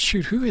 Well,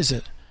 shoot, who is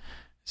it?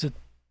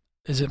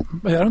 Is it?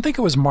 I don't think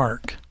it was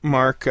Mark.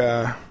 Mark.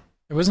 It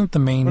wasn't the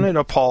main. Wasn't it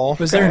a Paul?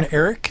 Was there an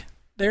Eric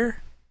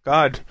there?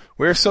 God,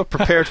 we're so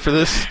prepared for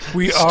this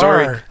we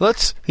story. Are.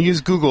 Let's use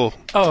Google.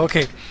 Oh,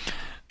 okay.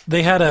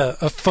 They had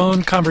a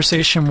phone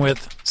conversation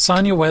with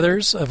Sonia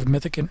Weathers of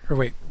Mythic.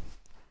 Wait.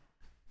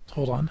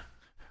 Hold on.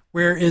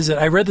 Where is it?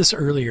 I read this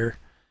earlier,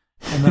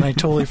 and then I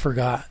totally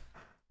forgot.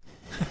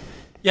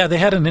 Yeah, they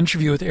had an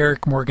interview with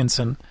Eric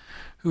Morganson,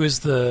 who's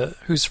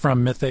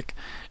from Mythic,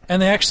 and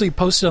they actually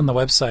posted on the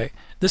website.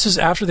 This is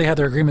after they had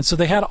their agreement. So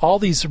they had all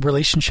these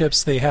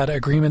relationships, they had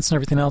agreements and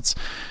everything else,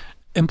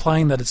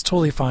 implying that it's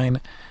totally fine.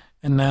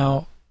 And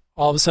now,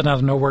 all of a sudden, out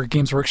of nowhere,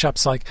 Games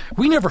Workshop's like,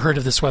 we never heard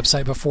of this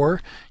website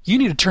before. You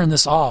need to turn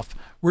this off.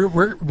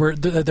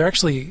 They're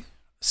actually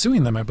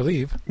suing them, I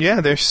believe.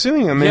 Yeah, they're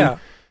suing them. Yeah.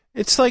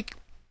 It's like,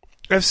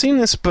 I've seen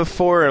this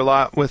before a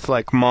lot with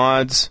like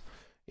mods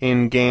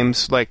in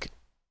games, like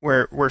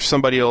where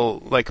somebody will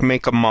like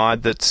make a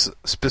mod that's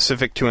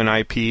specific to an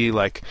IP,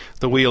 like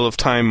the Wheel of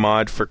Time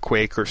mod for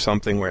Quake or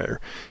something,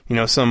 where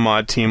some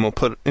mod team will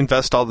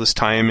invest all this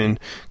time in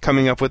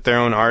coming up with their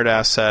own art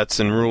assets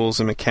and rules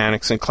and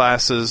mechanics and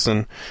classes,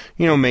 and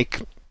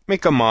make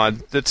a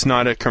mod that's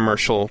not a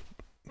commercial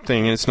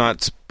thing, and it's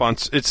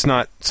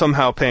not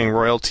somehow paying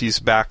royalties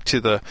back to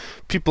the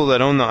people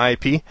that own the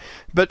IP.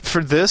 But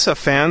for this, a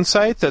fan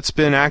site that's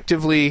been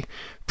actively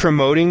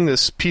promoting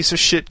this piece of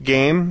shit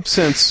game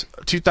since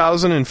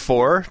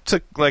 2004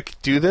 to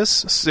do this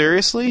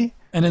seriously,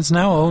 and it's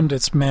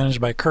managed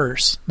by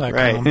Curse.com.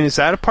 Right, and is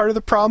that a part of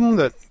the problem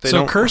that they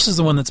don't? So Curse is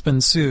the one that's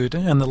been sued,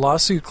 and the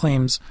lawsuit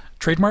claims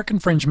trademark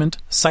infringement,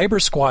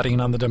 cyber squatting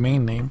on the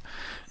domain name,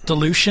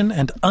 dilution,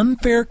 and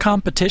unfair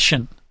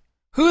competition.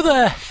 Who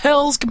the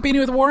hell's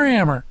competing with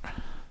Warhammer?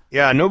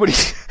 Yeah,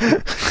 nobody's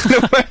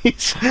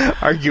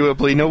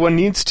arguably, no one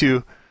needs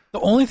to. The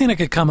only thing I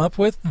could come up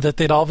with that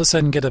they'd all of a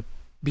sudden get a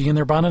bee in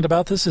their bonnet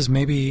about this is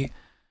maybe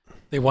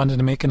they wanted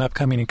to make an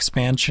upcoming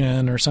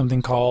expansion or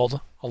something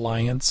called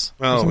Alliance.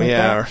 Oh,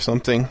 yeah, or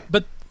something.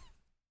 But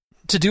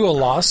to do a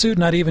lawsuit,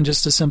 not even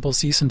just a simple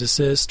cease and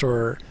desist,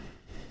 or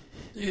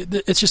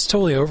it's just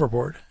totally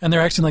overboard. And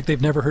they're acting like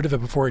they've never heard of it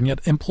before, and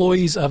yet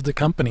employees of the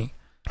company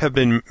have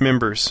been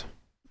members.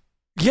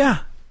 Yeah.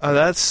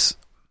 It's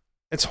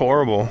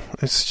horrible.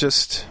 It's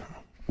just,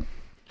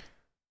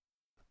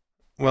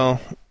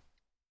 well,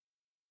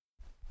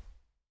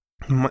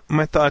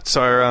 my thoughts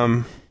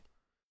are,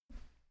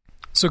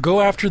 So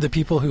go after the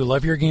people who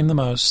love your game the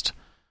most,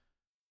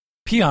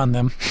 pee on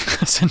them,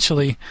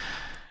 essentially,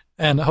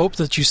 and hope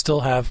that you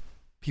still have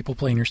people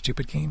playing your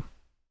stupid game.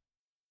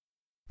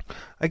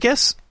 I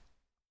guess,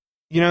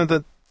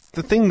 the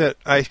thing that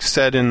I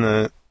said in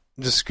the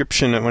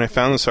description when I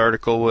found this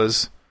article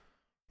was,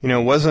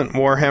 wasn't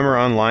Warhammer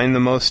Online the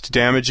most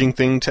damaging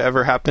thing to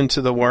ever happen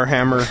to the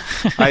Warhammer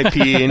IP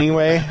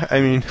anyway? I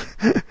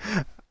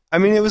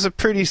mean, it was a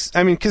pretty,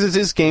 because it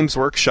is Games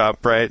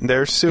Workshop, right?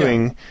 They're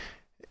suing,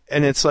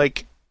 and it's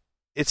like,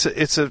 it's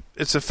a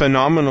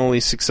phenomenally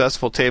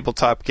successful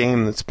tabletop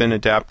game that's been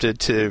adapted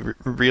to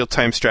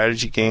real-time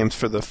strategy games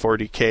for the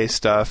 40K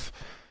stuff,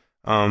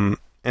 and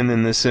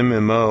then this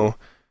MMO,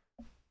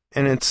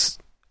 and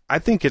I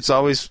think it's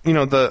always,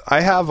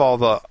 I have all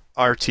the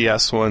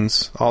RTS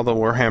ones, all the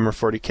Warhammer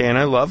 40K, and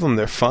I love them.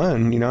 They're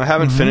fun. I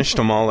haven't finished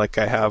them all like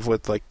I have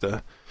with like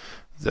the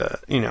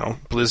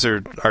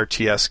Blizzard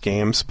RTS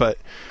games, but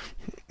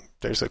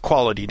there's a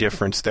quality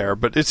difference there.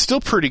 But it's still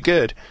pretty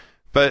good.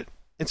 But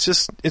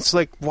it's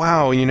like,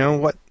 wow,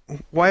 what?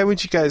 Why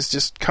would you guys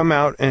just come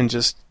out and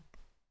just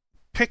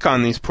pick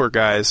on these poor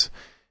guys?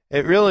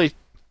 It really,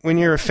 when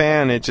you're a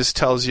fan, it just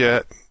tells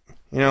you,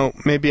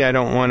 maybe I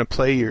don't want to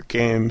play your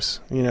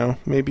games.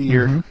 Maybe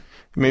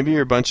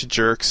you're a bunch of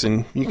jerks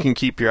and you can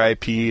keep your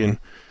IP and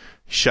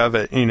shove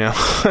it.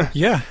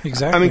 Yeah,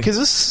 exactly. because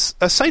this is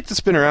a site that's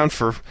been around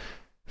for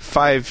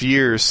 5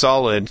 years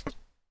solid.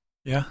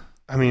 Yeah.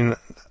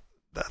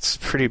 That's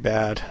pretty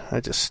bad.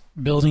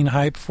 Building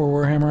hype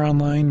for Warhammer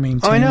Online,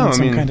 maintaining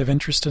some kind of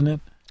interest in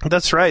it.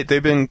 That's right.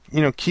 They've been,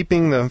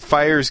 keeping the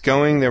fires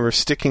going. They were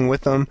sticking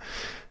with them.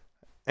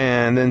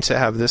 And then to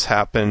have this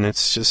happen,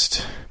 it's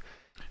just...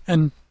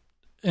 And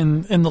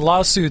in the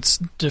lawsuit's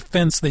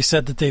defense, they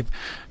said that they've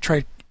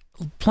tried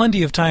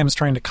plenty of times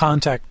trying to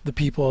contact the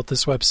people at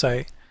this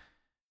website.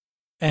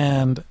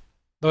 And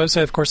the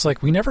website, of course,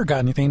 we never got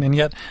anything, and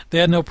yet they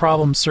had no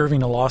problem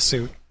serving a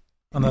lawsuit,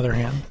 on the other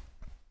hand.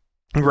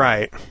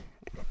 Right.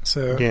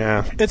 So,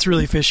 yeah, it's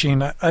really fishy,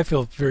 and I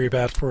feel very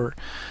bad for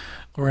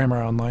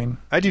Warhammer Online.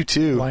 I do,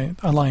 too.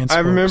 Alliance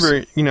I folks.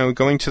 remember,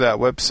 going to that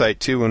website,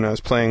 too, when I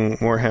was playing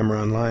Warhammer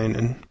Online,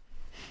 and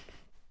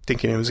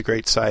thinking it was a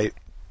great site.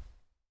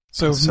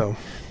 So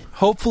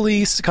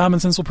hopefully common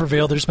sense will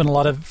prevail. There's been a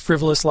lot of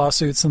frivolous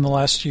lawsuits in the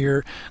last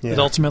year that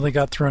ultimately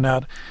got thrown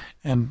out,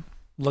 and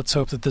let's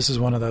hope that this is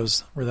one of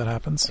those where that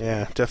happens.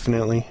 Yeah,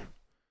 definitely.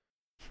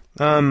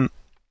 In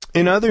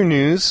other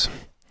news,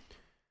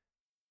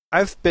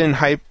 I've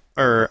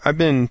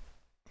been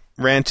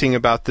ranting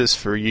about this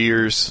for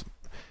years.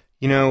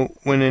 When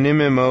an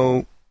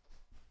MMO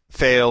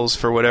fails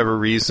for whatever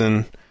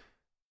reason,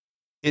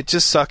 it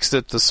just sucks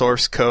that the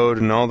source code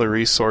and all the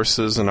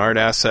resources and art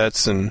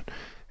assets and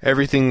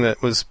everything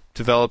that was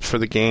developed for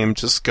the game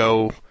just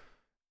go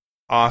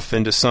off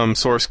into some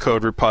source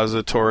code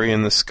repository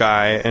in the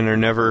sky and are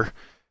never,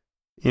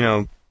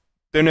 they're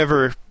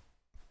never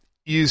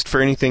used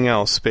for anything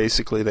else,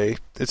 basically.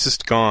 It's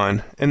just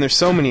gone. And there's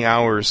so many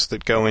hours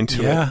that go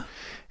into it.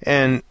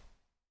 And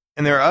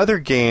there are other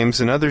games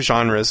and other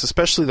genres,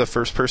 especially the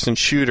first-person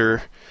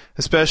shooter,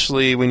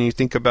 especially when you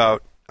think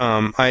about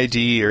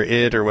ID or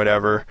id or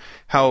whatever,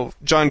 how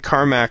John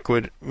Carmack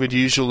would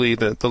usually,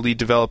 the lead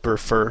developer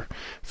for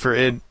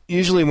id,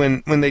 usually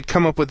when they'd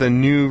come up with a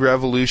new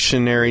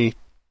revolutionary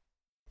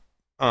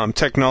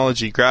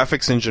technology,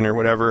 graphics engine or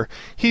whatever,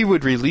 he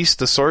would release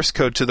the source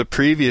code to the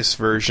previous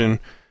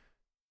version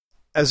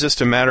as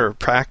just a matter of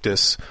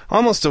practice,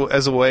 almost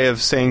as a way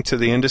of saying to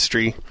the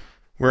industry,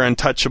 we're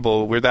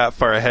untouchable, we're that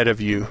far ahead of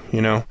you,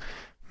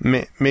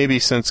 Maybe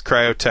since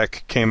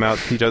Cryotech came out,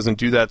 he doesn't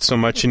do that so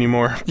much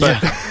anymore.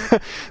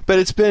 But but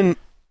it's been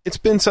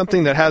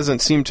something that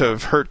hasn't seemed to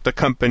have hurt the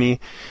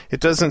company. It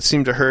doesn't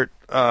seem to hurt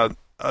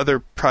other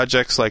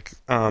projects.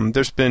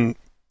 There's been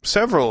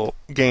several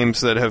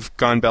games that have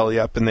gone belly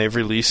up and they've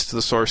released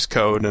the source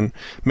code and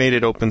made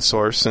it open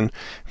source.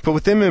 But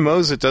with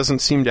MMOs, it doesn't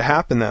seem to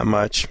happen that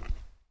much.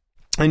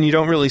 And you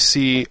don't really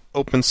see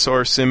open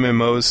source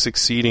MMOs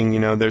succeeding.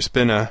 There's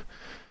been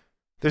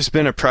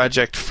a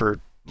project for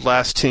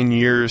last 10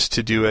 years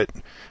to do it,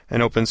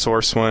 an open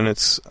source one.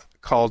 It's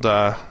called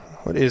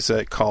what is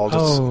it called?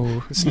 There's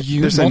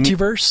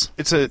Multiverse?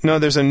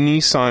 There's a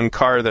Nissan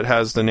car that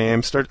has the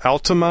name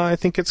Altima, I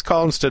think it's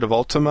called, instead of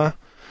Ultima,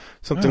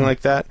 something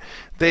like that.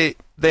 They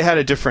had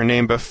a different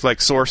name, but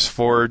like Source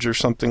Forge or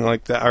something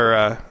like that,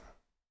 or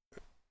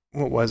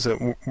what was it,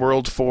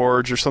 World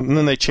Forge or something.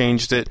 Then they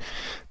changed it.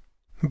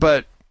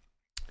 But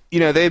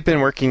they've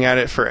been working at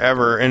it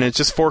forever, and it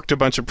just forked a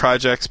bunch of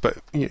projects, but,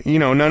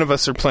 none of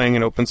us are playing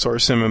an open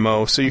source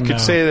MMO, so you could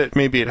say that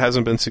maybe it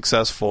hasn't been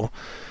successful.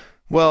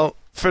 Well,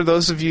 for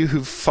those of you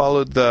who've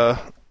followed the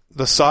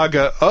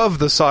saga of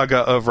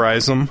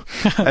Rhizome,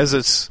 as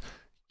it's,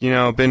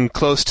 been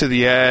close to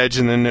the edge,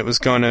 and then it was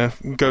going to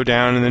go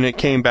down, and then it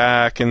came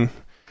back, and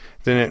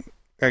then it,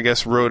 I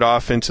guess, rode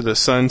off into the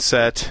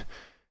sunset.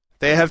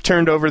 They have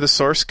turned over the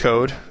source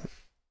code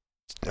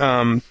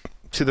to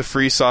the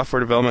free software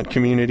development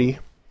community.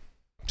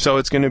 So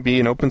it's going to be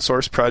an open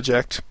source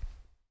project.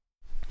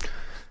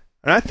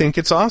 And I think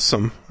it's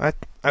awesome. I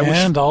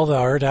wish all the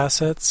art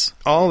assets.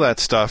 All that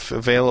stuff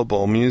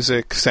available.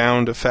 Music,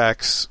 sound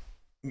effects,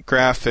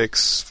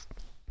 graphics,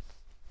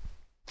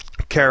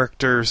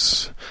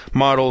 characters,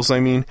 models,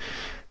 I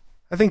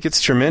think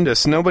it's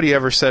tremendous. Nobody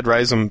ever said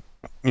Rhizome,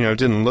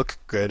 didn't look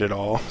good at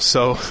all.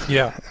 So,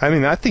 yeah.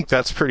 I think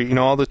that's pretty,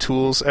 all the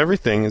tools,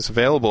 everything is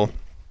available.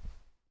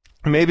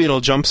 Maybe it'll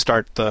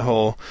jumpstart the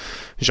whole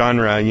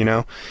genre,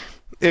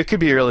 It could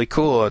be really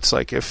cool. It's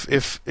like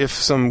if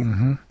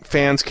some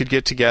fans could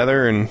get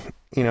together and,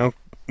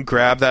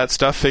 grab that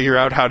stuff, figure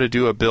out how to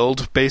do a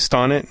build based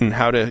on it and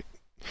how to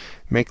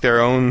make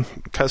their own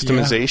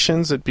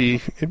customizations, it'd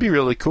be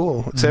really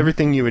cool. It's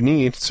everything you would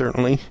need,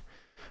 certainly.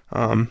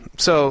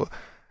 So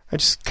I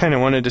just kind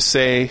of wanted to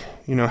say,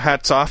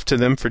 hats off to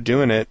them for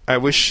doing it. I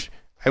wish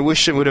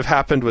it would have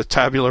happened with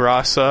Tabula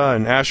Rasa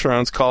and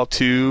Asheron's Call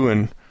 2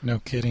 and no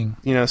kidding.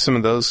 Some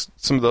of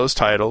those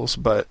titles,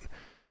 but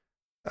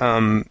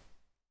I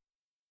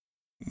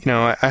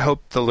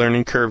hope the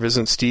learning curve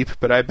isn't steep,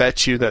 but I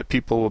bet you that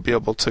people will be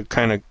able to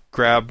kind of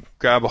grab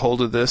a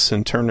hold of this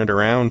and turn it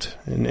around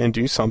and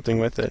do something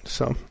with it.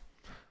 So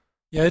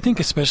yeah, I think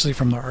especially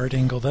from the art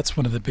angle, that's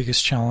one of the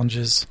biggest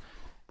challenges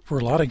for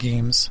a lot of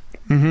games,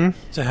 to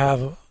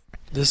have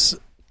this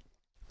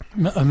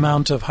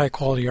amount of high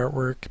quality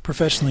artwork,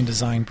 professionally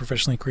designed,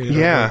 professionally created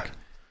artwork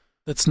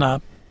that's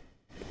not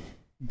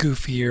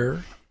goofy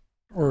or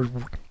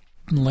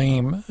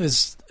lame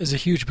is a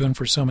huge boon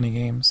for so many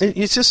games.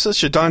 It's just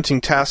such a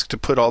daunting task to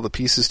put all the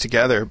pieces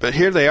together, but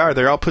here they are.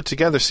 They're all put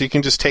together, so you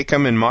can just take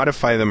them and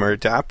modify them or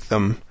adapt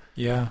them.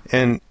 Yeah,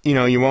 and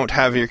you won't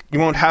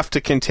have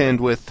to contend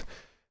with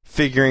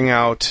figuring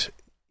out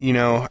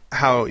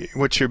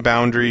what your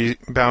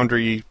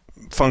boundary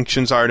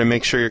functions are to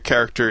make sure your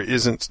character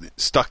isn't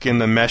stuck in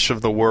the mesh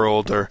of the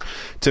world, or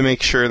to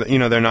make sure that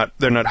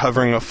they're not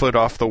hovering a foot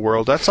off the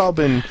world. That's all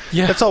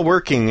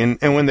working,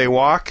 and when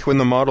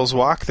the models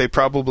walk, they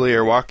probably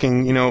are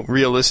walking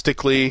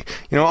realistically.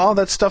 All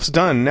that stuff's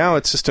done. Now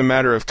it's just a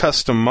matter of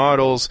custom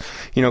models,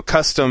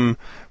 custom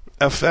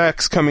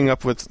effects, coming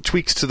up with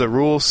tweaks to the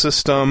rule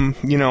system,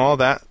 all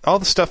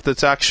the stuff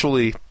that's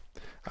actually,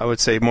 I would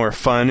say, more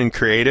fun and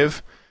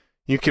creative.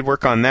 You could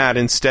work on that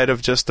instead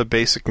of just the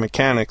basic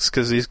mechanics,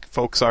 because these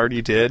folks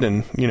already did,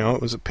 and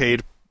it was a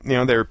paid. They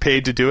were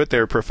paid to do it. They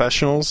were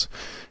professionals.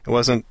 It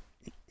wasn't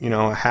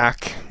a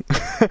hack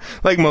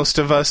like most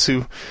of us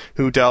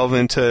who delve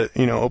into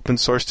open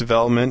source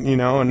development.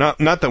 And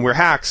not that we're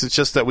hacks. It's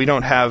just that we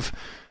don't have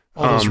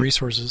all those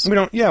resources. We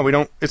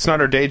don't. It's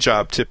not our day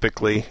job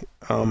typically,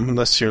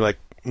 unless you're like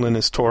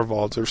Linus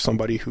Torvalds or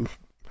somebody who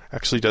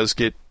actually does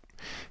get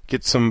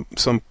some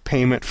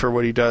payment for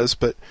what he does,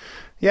 but.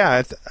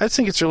 Yeah, I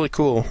think it's really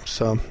cool.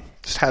 So,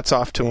 just hats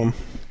off to him.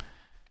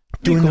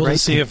 It'd be cool to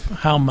see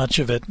how much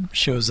of it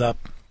shows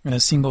up in a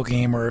single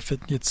game, or if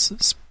it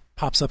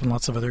pops up in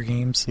lots of other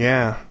games.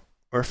 Yeah,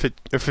 or if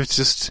it's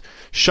just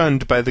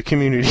shunned by the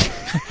community,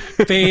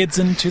 fades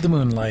into the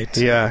moonlight.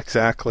 Yeah,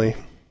 exactly.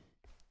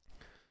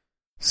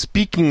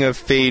 Speaking of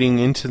fading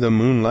into the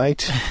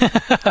moonlight,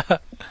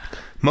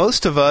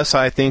 most of us,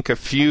 I think,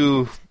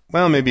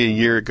 maybe a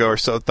year ago or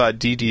so, thought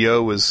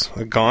DDO was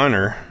a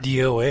goner.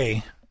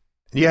 DOA.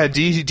 Yeah,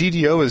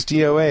 DDO is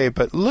DOA,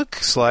 but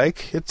looks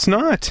like it's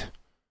not.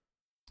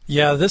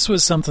 Yeah, this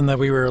was something that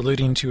we were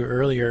alluding to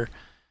earlier.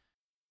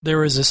 There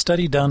was a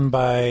study done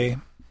by,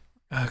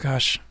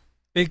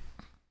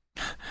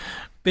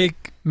 big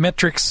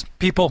metrics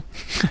people.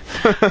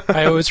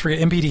 I always forget,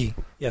 MPD.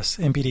 Yes,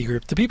 MPD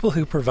Group. The people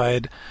who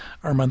provide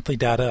our monthly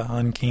data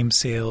on game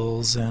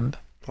sales and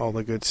all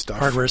the good stuff,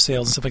 hardware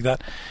sales and stuff like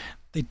that.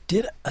 They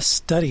did a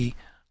study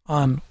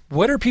on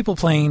what are people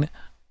playing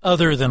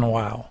other than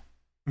WoW.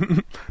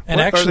 And what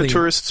actually are the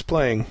tourists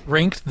playing?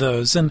 Ranked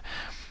those. And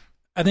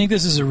I think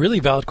this is a really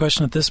valid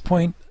question at this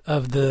point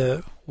of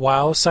the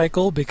WoW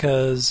cycle,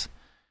 because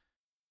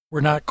we're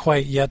not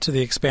quite yet to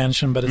the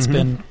expansion, but it's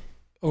been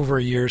over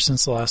a year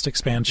since the last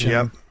expansion.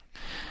 Yep.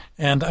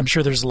 And I'm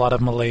sure there's a lot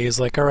of malaise,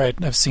 like, all right,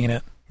 I've seen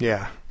it.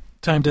 Yeah.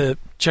 Time to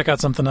check out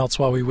something else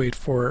while we wait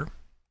for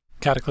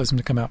Cataclysm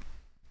to come out.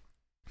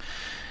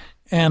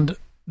 And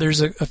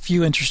there's a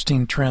few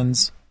interesting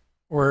trends,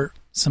 or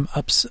some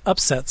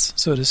upsets,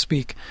 so to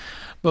speak,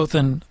 both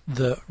in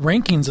the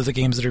rankings of the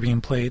games that are being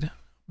played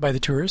by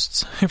the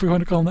tourists, if we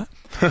want to call them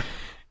that,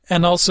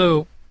 and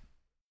also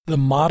the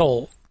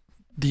model,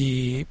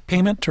 the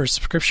payment or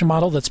subscription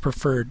model that's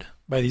preferred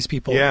by these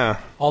people. Yeah.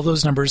 All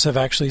those numbers have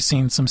actually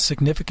seen some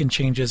significant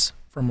changes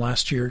from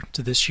last year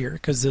to this year,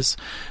 because this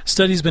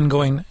study's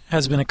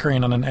has been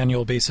occurring on an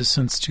annual basis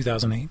since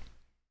 2008.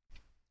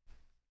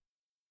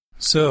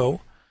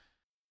 So,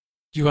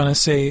 do you want to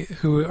say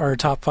who our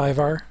top 5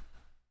 are?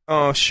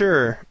 Oh,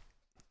 sure.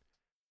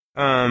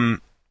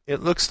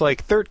 It looks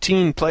like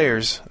 13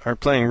 players are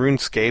playing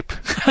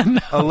RuneScape. No.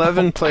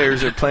 11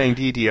 players are playing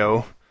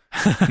DDO.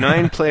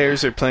 9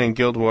 players are playing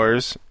Guild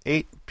Wars.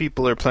 8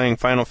 people are playing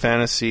Final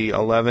Fantasy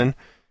 11,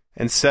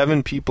 and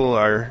 7 people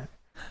are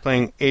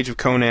playing Age of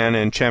Conan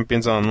and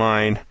Champions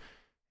Online,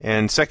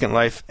 and Second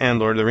Life and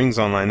Lord of the Rings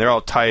Online. They're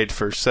all tied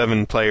for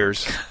 7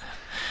 players.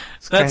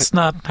 That's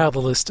not how the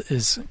list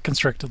is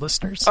constructed,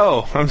 listeners.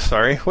 Oh, I'm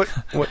sorry. What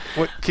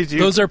could you...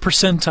 Those are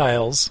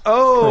percentiles.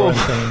 Oh!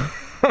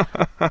 For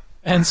one thing.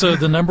 And so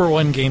the number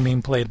one game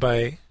being played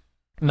by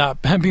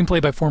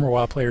former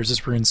WoW players is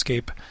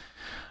RuneScape,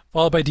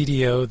 followed by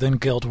DDO, then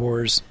Guild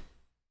Wars,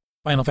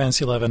 Final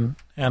Fantasy 11,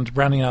 and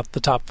rounding out the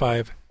top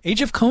 5,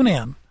 Age of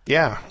Conan.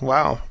 Yeah,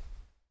 wow.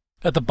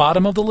 At the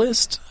bottom of the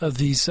list of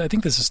these, I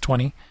think this is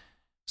 20,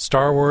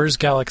 Star Wars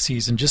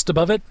Galaxies, and just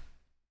above it,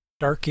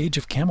 Dark Age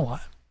of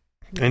Camelot.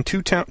 And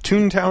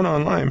Toontown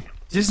Online.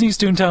 Disney's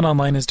Toontown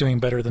Online is doing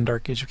better than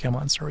Dark Age of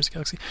Camelot and Star Wars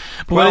Galaxy.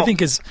 But what I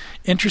think is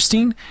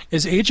interesting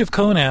is Age of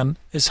Conan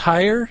is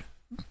higher,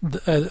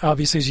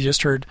 obviously, as you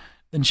just heard,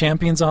 than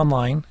Champions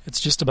Online. It's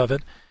just above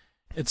it.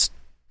 It's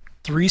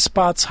 3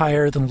 spots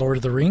higher than Lord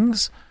of the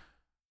Rings,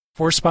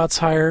 4 spots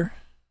higher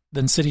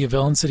than City of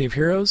Villains, City of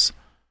Heroes,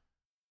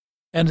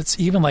 and it's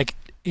even like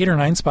 8 or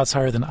 9 spots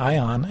higher than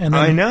Ion. And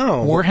then I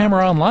know.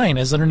 Warhammer Online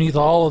is underneath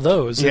all of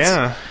those.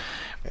 Yeah.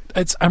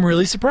 I'm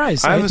really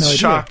surprised. I was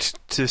shocked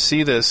to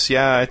see this.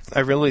 Yeah, I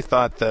really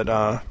thought that...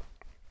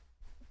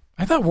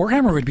 I thought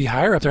Warhammer would be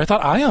higher up there. I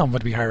thought Ion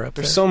would be higher up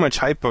there. There's so much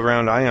hype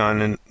around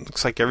Ion, and it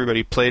looks like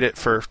everybody played it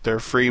for their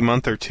free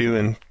month or 2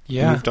 and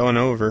moved on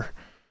over.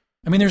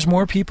 I mean, there's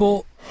more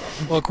people,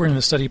 well, according to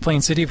the study,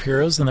 playing City of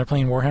Heroes than they're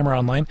playing Warhammer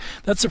Online.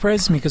 That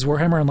surprises me because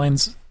Warhammer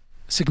Online's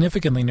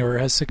significantly newer,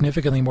 has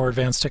significantly more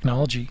advanced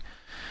technology,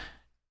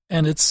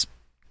 and it's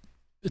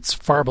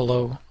far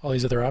below all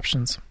these other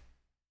options.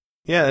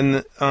 Yeah,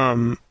 and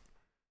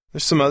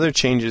there's some other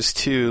changes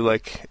too.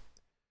 Like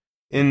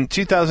in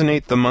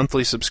 2008, the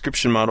monthly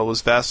subscription model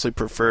was vastly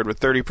preferred, with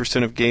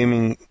 30% of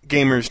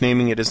gamers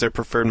naming it as their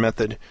preferred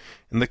method.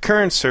 In the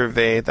current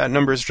survey, that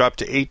number has dropped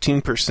to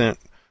 18%,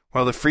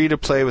 while the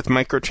free-to-play with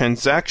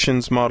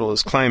microtransactions model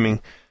is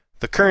climbing.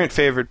 The current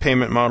favored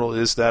payment model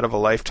is that of a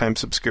lifetime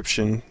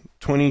subscription.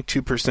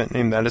 22%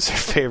 name that as their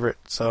favorite,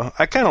 so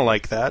I kind of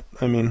like that.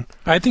 I mean,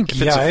 I think,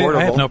 if it's affordable.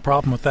 I have no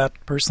problem with that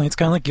personally. It's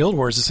kind of like Guild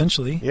Wars,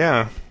 essentially.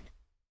 Yeah.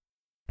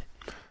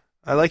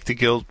 I like the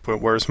Guild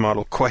Wars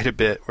model quite a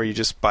bit, where you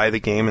just buy the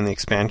game and the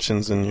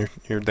expansions and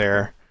you're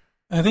there.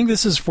 I think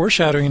this is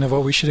foreshadowing of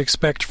what we should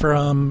expect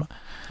from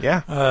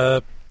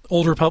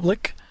Old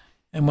Republic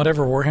and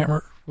whatever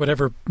Warhammer,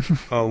 whatever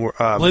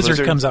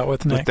Blizzard comes out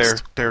with next.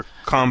 With their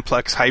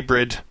complex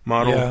hybrid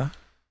model. Yeah.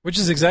 Which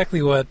is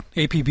exactly what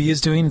APB is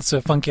doing. It's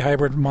a funky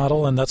hybrid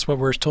model, and that's what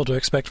we're told to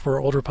expect for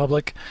Old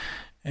Republic,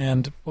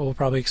 and what we'll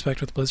probably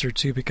expect with Blizzard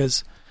too,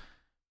 because,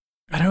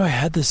 I don't know, I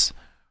had this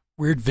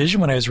weird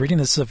vision when I was reading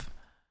this of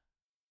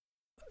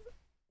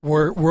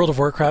World of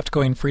Warcraft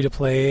going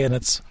free-to-play, and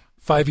it's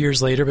 5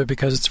 years later, but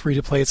because it's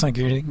free-to-play, it's not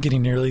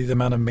getting nearly the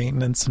amount of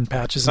maintenance and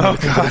patches and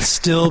everything, but it's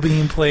still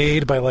being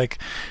played by like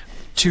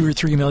 2 or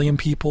 3 million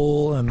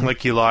people, and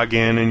like you log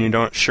in and you're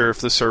not sure if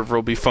the server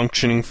will be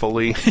functioning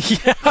fully.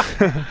 Yeah.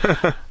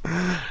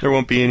 There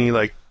won't be any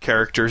like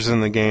characters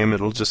in the game.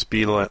 It'll just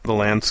be the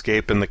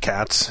landscape and the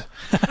cats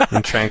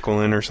and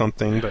Tranquilin or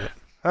something. But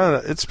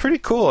it's pretty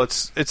cool.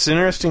 It's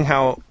interesting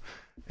how,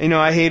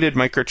 I hated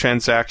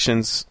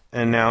microtransactions,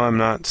 and now I'm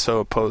not so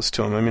opposed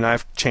to them. I mean,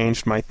 I've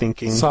changed my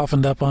thinking.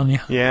 Softened up on you.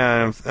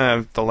 Yeah,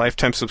 the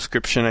lifetime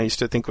subscription I used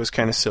to think was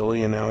kind of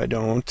silly, and now I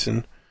don't.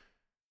 And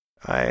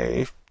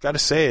I gotta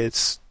say,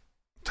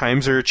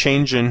 times are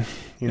changing.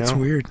 It's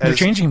weird. They're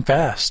changing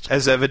fast,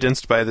 as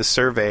evidenced by the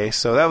survey.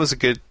 So that was a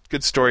good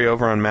story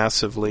over on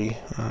Massively.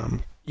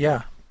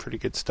 Yeah, pretty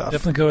good stuff.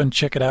 Definitely go and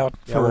check it out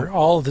for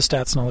all of the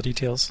stats and all the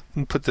details.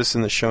 We'll put this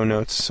in the show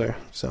notes.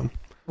 So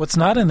what's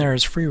not in there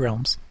is Free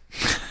Realms.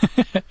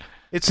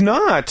 It's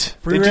not.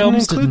 Free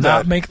Realms did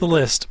not make the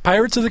list.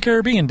 Pirates of the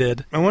Caribbean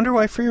did. I wonder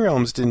why Free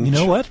Realms didn't. You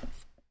know what?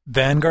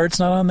 Vanguard's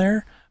not on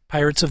there.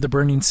 Pirates of the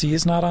Burning Sea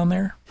is not on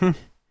there.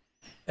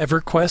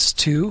 EverQuest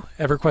 2,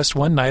 EverQuest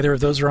 1, neither of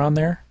those are on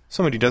there.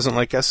 Somebody doesn't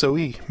like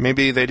SOE.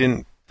 Maybe they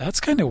didn't... That's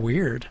kind of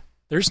weird.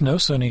 There's no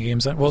Sony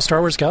games on... Well, Star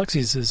Wars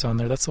Galaxies is on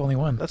there. That's the only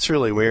one. That's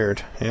really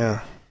weird.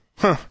 Yeah.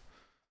 Huh.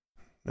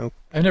 Nope.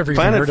 I've never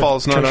even heard of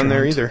Planetfall's not on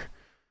there either.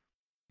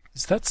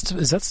 Is that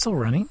still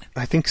running?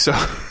 I think so.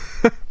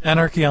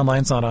 Anarchy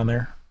Online's not on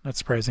there. That's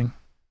surprising.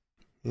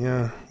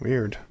 Yeah,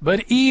 weird.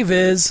 But Eve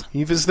is.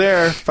 Eve is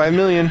there. 5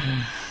 million.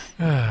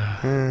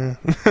 Or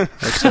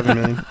 7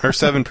 million. Or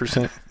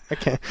 7%. I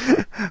can't.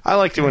 I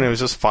liked it when it was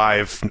just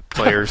 5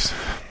 players.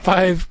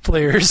 5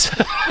 players.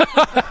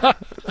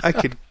 I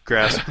could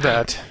grasp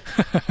that.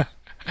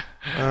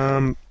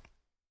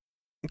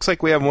 Looks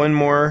like we have one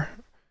more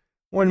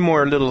one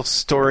more little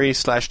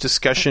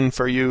story/discussion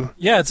for you.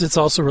 Yeah, it's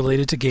also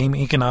related to game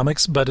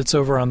economics, but it's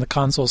over on the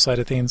console side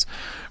of things.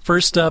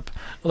 First up,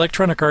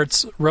 Electronic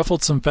Arts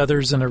ruffled some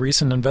feathers in a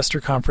recent investor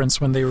conference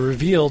when they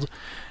revealed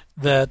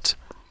that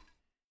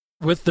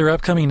with their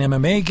upcoming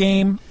MMA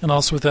game and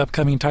also with the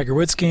upcoming Tiger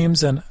Woods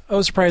games and,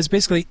 oh surprise,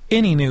 basically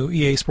any new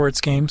EA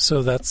Sports game,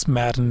 so that's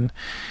Madden,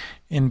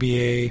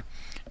 NBA,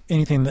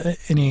 anything,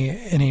 any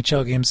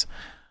NHL games,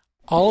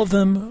 all of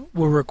them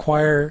will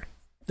require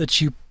that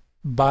you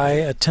buy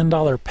a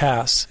 $10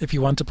 pass if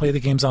you want to play the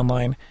games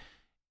online.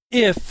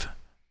 If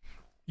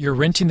you're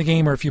renting the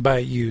game or if you buy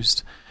it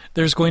used,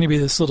 there's going to be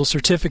this little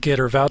certificate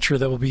or voucher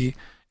that will be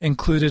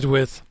included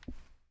with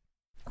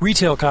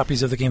retail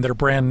copies of the game that are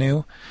brand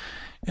new,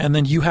 and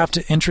then you have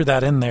to enter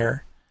that in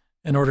there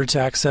in order to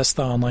access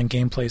the online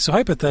gameplay. So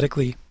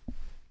hypothetically,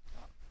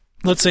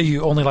 let's say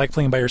you only like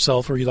playing by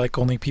yourself, or you like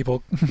only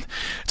people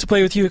to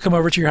play with you, come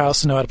over to your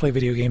house and know how to play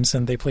video games,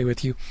 and they play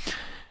with you.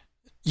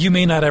 You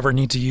may not ever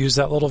need to use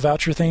that little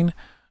voucher thing,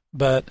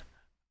 but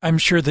I'm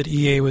sure that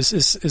EA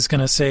is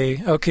going to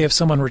say, okay, if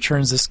someone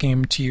returns this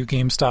game to you,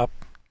 GameStop,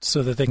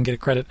 so that they can get a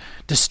credit,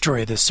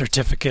 destroy this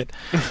certificate.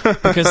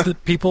 Because the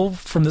people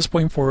from this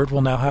point forward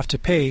will now have to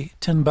pay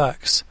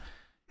 $10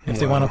 if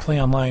they want to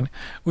play online,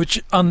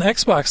 which on the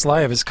Xbox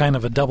Live is kind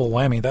of a double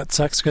whammy. That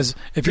sucks because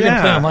if you're going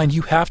to play online,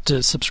 you have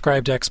to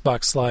subscribe to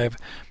Xbox Live,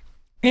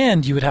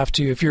 and you would have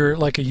to, if you're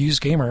like a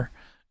used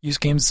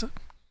games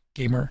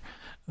gamer,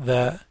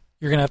 that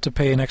you're going to have to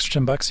pay an extra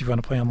 $10 if you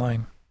want to play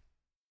online.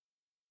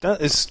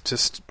 That is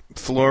just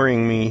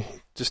flooring me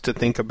just to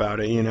think about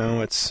it, you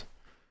know.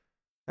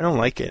 I don't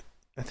like it.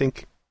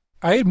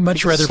 I'd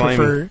much rather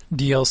prefer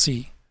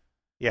DLC.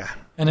 Yeah.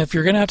 And if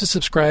you're going to have to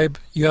subscribe,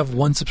 you have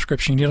one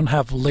subscription. You don't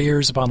have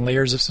layers upon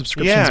layers of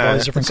subscriptions of all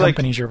these different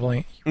companies you're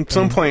playing. At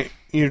some point,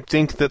 you'd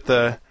think that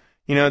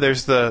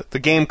there's the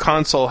game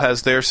console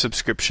has their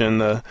subscription,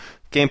 the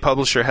game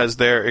publisher has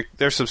their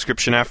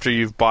subscription after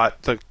you've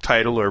bought the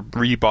title or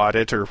rebought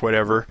it or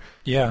whatever.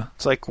 Yeah.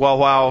 It's like, well,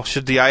 wow,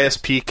 should the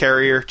ISP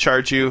carrier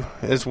charge you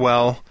as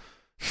well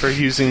for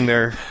using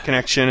their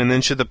connection? And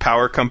then should the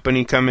power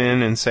company come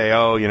in and say,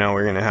 oh,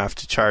 we're going to have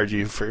to charge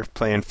you for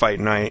playing Fight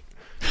Night?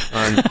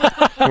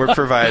 We're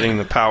providing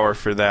the power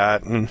for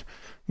that. And,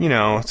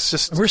 it's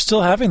just... We're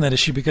still having that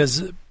issue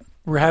because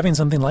we're having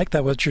something like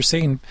that, what you're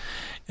saying,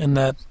 in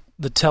that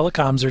the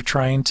telecoms are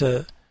trying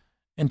to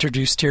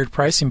introduce tiered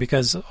pricing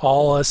because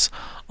all us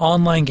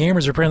online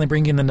gamers are apparently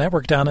bringing the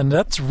network down, and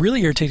that's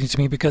really irritating to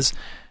me because,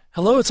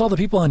 hello, it's all the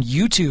people on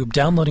YouTube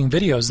downloading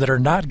videos that are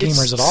not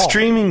gamers at all.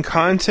 Streaming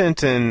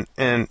content and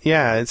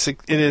yeah,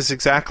 it is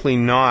exactly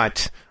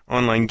not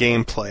online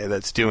gameplay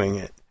that's doing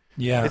it.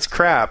 Yeah. It's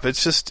crap.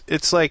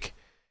 It's like,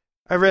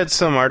 I read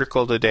some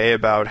article today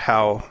about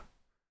how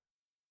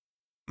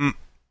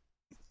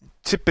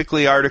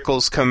typically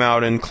articles come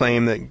out and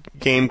claim that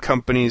game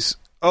companies,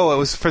 it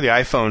was for the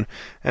iPhone,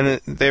 and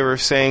they were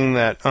saying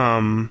that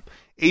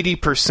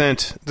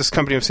 80%, this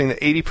company was saying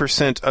that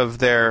 80% of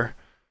their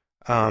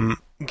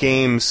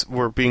games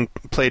were being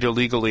played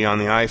illegally on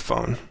the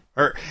iPhone.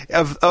 Or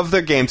of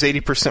their games,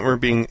 80% were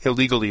being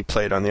illegally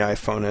played on the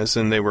iPhone, as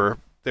in they were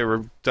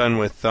done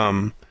with...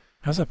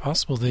 How's that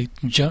possible? They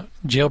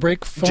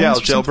jailbreak phones?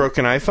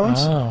 Jailbroken iPhones.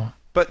 Oh.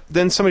 But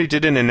then somebody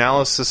did an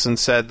analysis and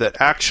said that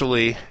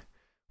actually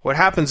what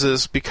happens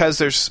is because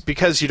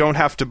you don't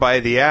have to buy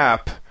the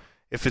app,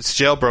 if it's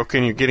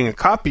jailbroken, you're getting a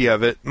copy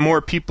of it,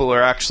 more people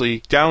are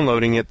actually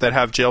downloading it that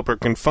have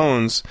jailbroken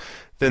phones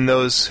than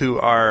those who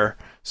are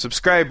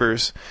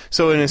subscribers.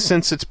 So in a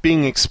sense, it's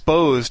being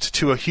exposed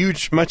to a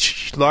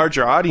much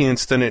larger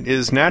audience than it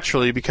is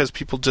naturally because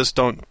people just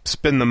don't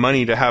spend the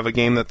money to have a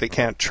game that they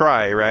can't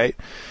try, right?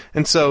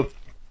 And so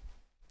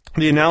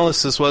the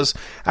analysis was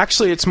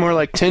actually it's more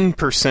like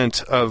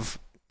 10% of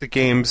the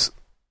games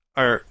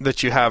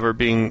that you have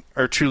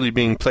are truly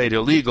being played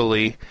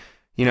illegally.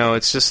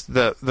 It's just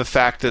the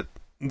fact that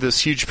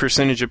this huge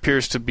percentage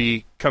appears to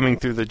be coming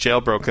through the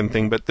jailbroken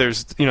thing, but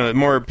there's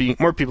more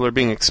people are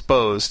being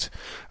exposed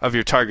of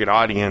your target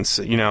audience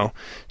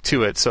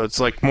to it. So it's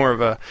like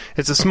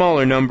it's a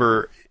smaller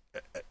number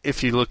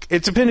if you look.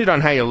 It depended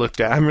on how you looked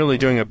at it. I'm really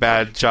doing a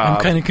bad job.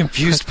 I'm kind of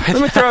confused by that.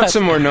 Let me throw out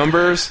some more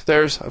numbers.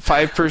 There's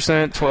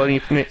 5%,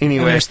 20 anyway.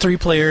 And there's 3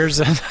 players.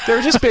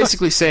 They're just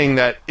basically saying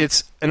that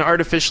it's an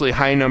artificially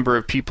high number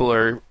of people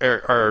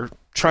are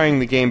trying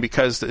the game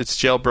because it's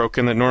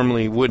jailbroken that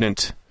normally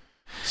wouldn't.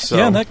 So,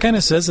 yeah, and that kind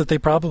of says that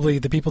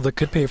the people that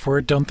could pay for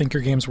it don't think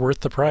your game's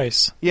worth the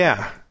price.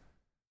 Yeah.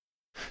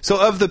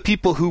 So of the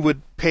people who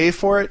would pay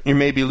for it, you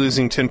may be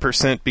losing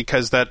 10%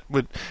 because that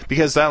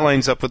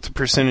lines up with the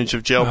percentage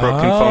of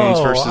jailbroken phones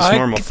versus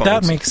normal phones.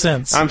 That makes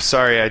sense. I'm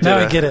sorry, I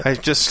get it.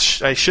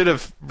 I should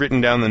have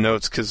written down the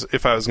notes because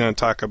if I was going to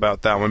talk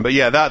about that one, but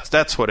yeah,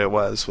 that's what it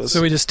was.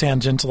 So we just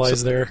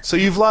tangentialized there. So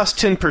you've lost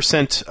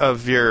 10%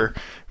 of your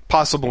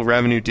possible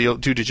revenue due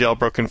to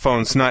jailbroken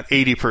phones, not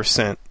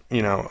 80%.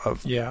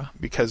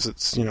 because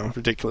it's,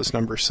 ridiculous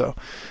numbers. So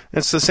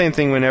it's the same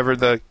thing whenever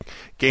the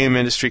game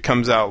industry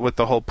comes out with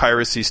the whole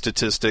piracy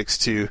statistics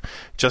to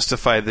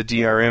justify the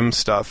DRM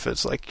stuff.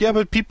 It's like, yeah,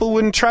 but people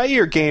wouldn't try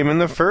your game in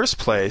the first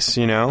place,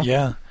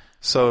 Yeah.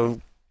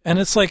 So, and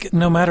it's like,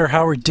 no matter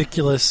how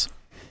ridiculous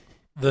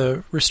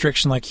the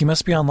restriction, like you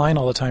must be online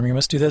all the time, you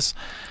must do this,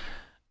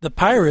 the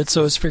pirates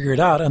always figure it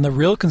out, and the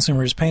real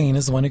consumer is paying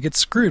is the one who gets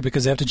screwed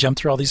because they have to jump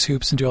through all these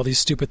hoops and do all these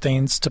stupid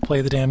things to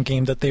play the damn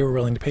game that they were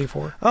willing to pay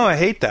for. Oh, I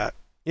hate that.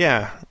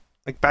 Yeah,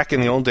 like back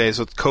in the old days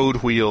with code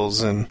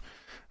wheels,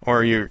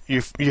 or you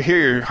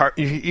hear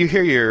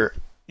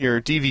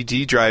your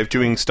DVD drive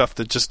doing stuff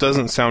that just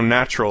doesn't sound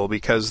natural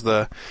because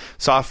the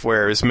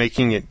software is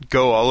making it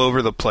go all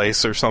over the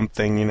place or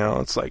something.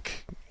 It's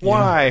like,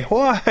 why?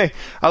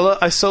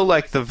 I so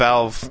like the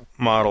Valve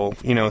model.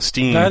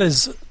 Steam. That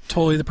is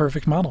totally the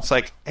perfect model. It's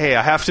like, hey,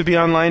 I have to be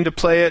online to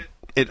play it.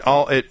 It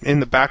in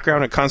the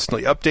background, it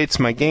constantly updates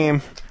my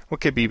game. What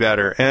could be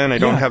better? And I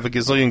don't have a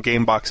gazillion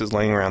game boxes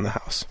laying around the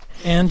house.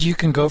 And you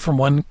can go from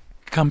one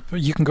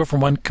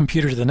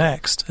computer to the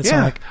next. It's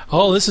not like,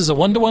 oh, this is a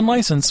 1-to-1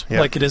 license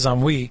like it is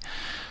on Wii,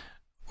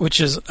 which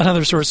is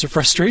another source of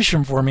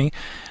frustration for me.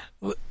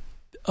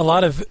 A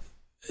lot of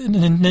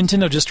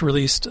Nintendo just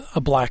released a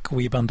black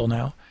Wii bundle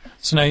now.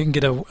 So now you can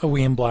get a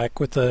Wii in black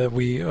with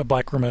a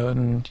black remote,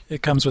 and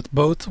it comes with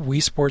both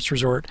Wii Sports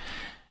Resort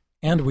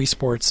and Wii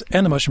Sports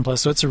and the Motion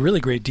Plus. So it's a really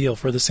great deal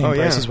for the same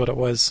price as what it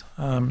was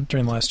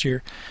during the last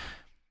year.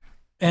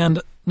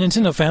 And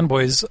Nintendo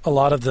fanboys, a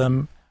lot of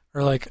them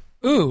are like,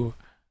 ooh,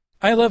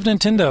 I love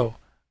Nintendo.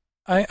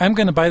 I'm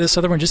going to buy this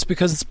other one just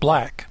because it's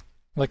black.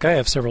 Like, I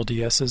have several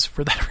DSs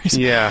for that reason.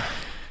 Yeah.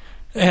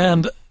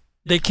 And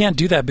they can't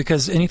do that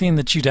because anything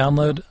that you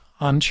download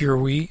onto your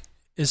Wii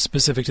is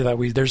specific to that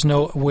Wii. There's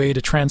no way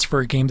to transfer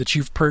a game that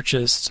you've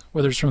purchased,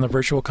 whether it's from the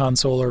Virtual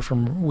Console or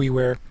from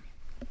WiiWare.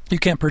 You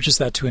can't purchase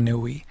that to a new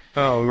Wii.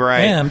 Oh, right.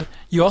 And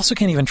you also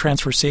can't even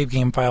transfer save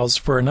game files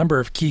for a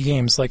number of key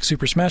games like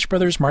Super Smash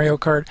Bros., Mario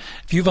Kart.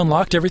 If you've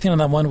unlocked everything on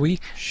that one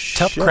Wii,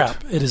 tough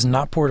crap. It is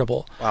not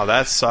portable. Wow,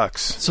 that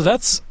sucks. So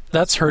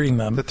that's hurting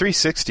them. The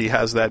 360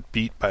 has that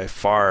beat by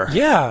far.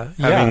 Yeah.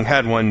 Having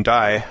had one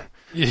die.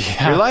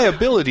 Yeah.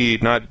 Reliability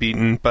not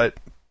beaten, but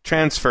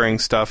transferring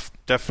stuff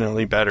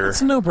definitely better.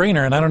 It's a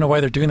no-brainer, and I don't know why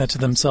they're doing that to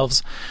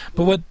themselves.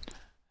 But what...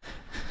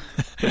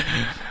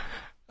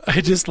 I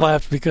just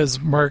laughed because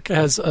Mark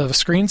has a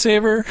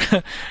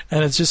screensaver,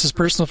 and it's just his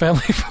personal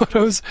family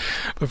photos.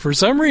 But for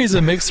some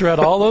reason, mixed throughout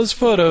all those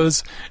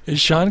photos is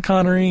Sean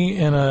Connery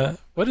in a...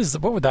 What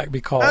would that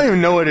be called? I don't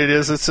even know what it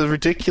is. It's a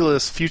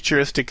ridiculous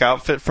futuristic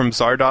outfit from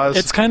Zardoz.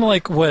 It's kind of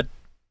like what...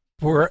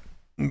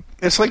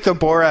 It's like the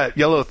Borat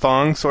yellow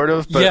thong, sort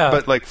of,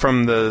 but like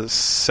from the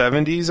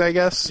 70s, I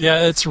guess.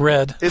 Yeah, it's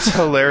red. It's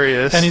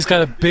hilarious. And he's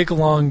got a big,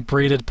 long,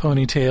 braided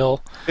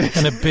ponytail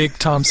and a big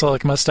Tom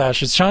Selleck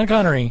mustache. It's Sean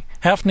Connery,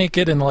 half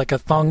naked in like a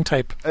thong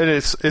type.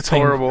 It's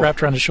horrible.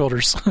 Wrapped around his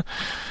shoulders.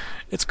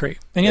 It's great.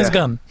 And he has a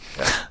gun.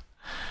 Yeah.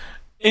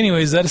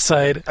 Anyways, that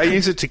aside... I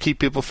use it to keep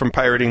people from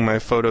pirating my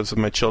photos of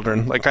my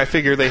children. Like, I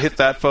figure they hit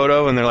that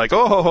photo and they're like,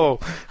 oh,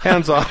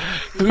 hands off.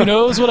 Who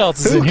knows what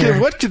else is in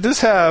here? What could this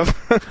have?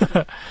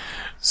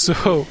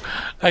 So,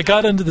 I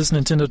got into this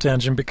Nintendo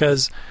tangent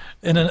because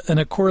in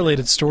a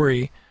correlated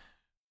story,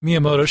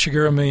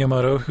 Shigeru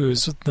Miyamoto,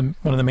 who's one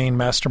of the main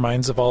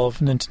masterminds of all of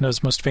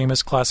Nintendo's most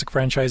famous classic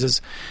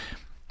franchises,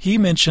 he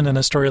mentioned in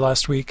a story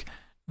last week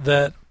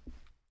that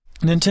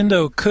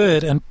Nintendo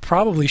could and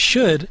probably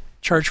should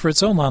charge for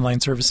its own online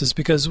services,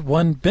 because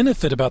one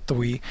benefit about the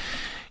Wii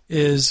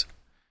is,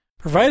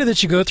 provided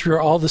that you go through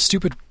all the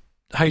stupid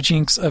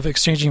hijinks of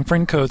exchanging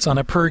friend codes on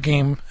a per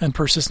game and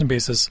per system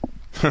basis,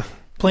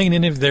 playing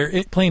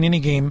any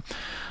game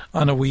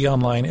on a Wii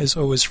online is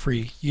always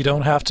free. You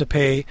don't have to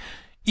pay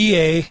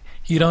EA,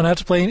 you don't have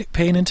to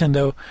pay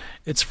Nintendo.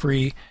 It's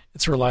free,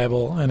 it's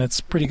reliable, and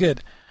it's pretty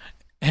good.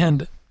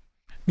 And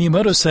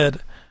Miyamoto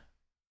said,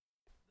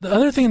 the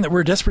other thing that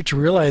we're desperate to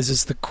realize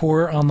is the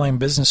core online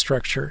business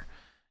structure.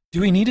 Do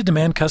we need to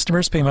demand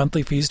customers pay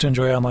monthly fees to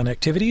enjoy online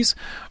activities,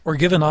 or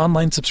give an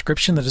online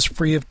subscription that is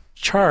free of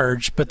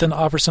charge, but then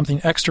offer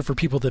something extra for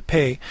people that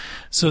pay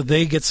so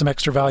they get some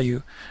extra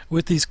value?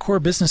 With these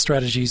core business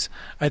strategies,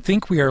 I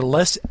think we are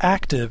less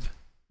active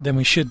than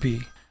we should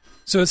be.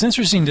 So it's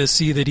interesting to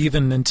see that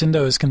even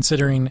Nintendo is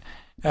considering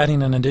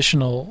adding an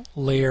additional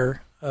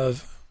layer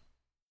of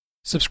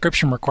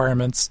subscription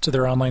requirements to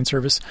their online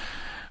service,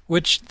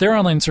 which their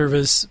online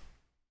service,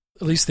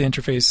 at least the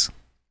interface,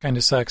 kind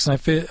of sucks. And I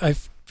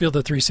feel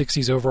the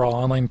 360's overall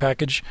online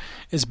package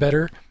is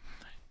better.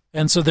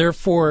 And so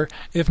therefore,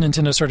 if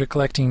Nintendo started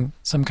collecting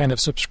some kind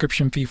of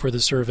subscription fee for the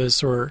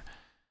service, or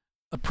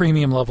a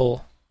premium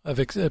level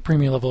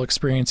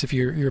experience if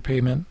you're a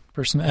payment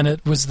person, and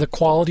it was the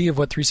quality of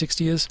what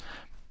 360 is,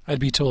 I'd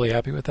be totally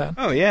happy with that.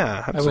 Oh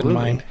yeah, absolutely. I wouldn't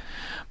mind.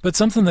 But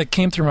something that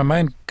came through my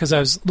mind, because I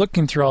was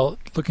looking through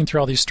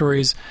all these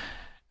stories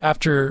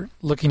after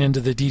looking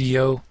into the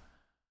DDO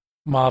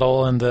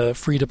model and the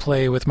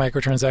free-to-play with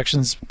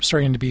microtransactions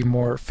starting to be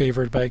more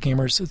favored by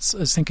gamers, I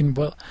was thinking,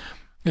 well,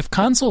 if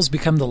consoles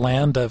become the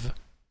land of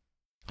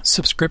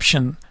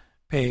subscription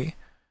pay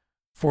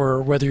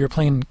for whether you're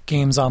playing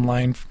games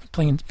online,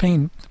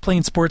 playing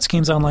sports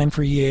games online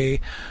for EA,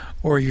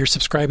 or you're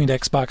subscribing to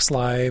Xbox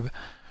Live,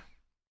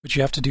 which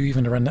you have to do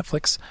even to run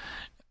Netflix,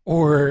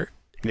 or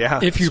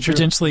if you're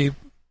potentially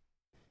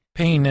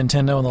paying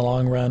Nintendo in the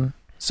long run.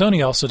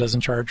 Sony also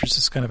doesn't charge, which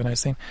is kind of a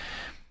nice thing.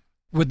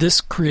 Would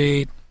this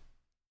create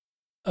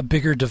a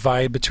bigger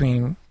divide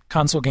between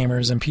console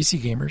gamers and PC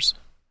gamers?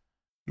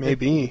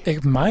 Maybe.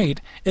 It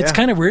might. It's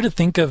kind of weird to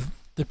think of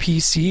the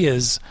PC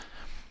as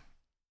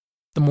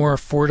the more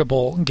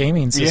affordable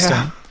gaming system.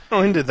 Yeah.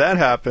 When did that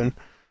happen?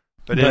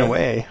 But in a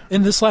way.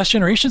 In this last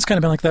generation, it's kind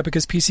of been like that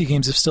because PC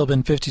games have still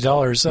been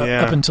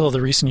 $50 up until the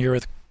recent year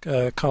with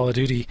Call of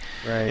Duty.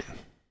 Right.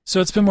 So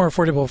it's been more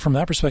affordable from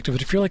that perspective.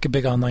 But if you're like a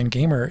big online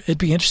gamer, it'd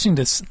be interesting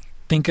to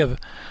think of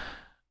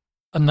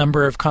a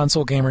number of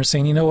console gamers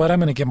saying, you know what, I'm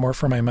going to get more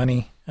for my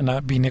money and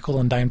not be nickel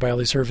and dimed by all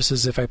these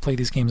services if I play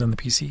these games on the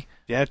PC.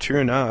 Yeah, true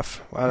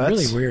enough. Wow,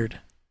 that's really weird.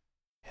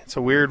 It's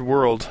a weird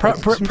world.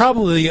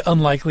 Probably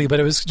unlikely, but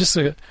it was just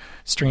a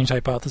strange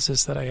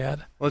hypothesis that I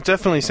had. Well, it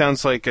definitely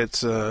sounds like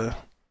it's a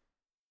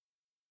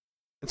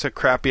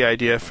crappy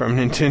idea from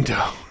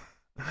Nintendo.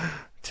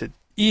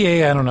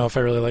 EA, I don't know if I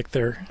really like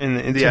their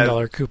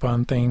 $10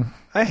 coupon thing.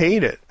 I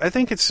hate it. I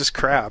think it's just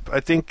crap. I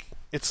think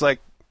it's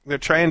like they're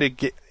trying to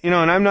get, and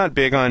I'm not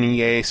big on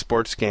EA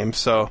sports games,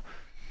 so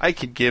I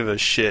could give a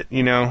shit,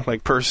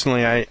 like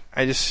personally, I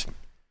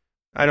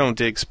don't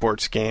dig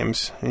sports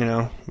games,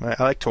 I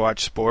like to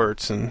watch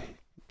sports and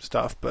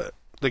stuff, but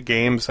the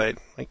games, I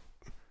like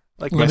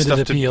my limited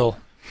stuff appeal.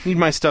 Need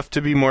my stuff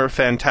to be more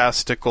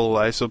fantastical,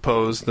 I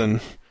suppose,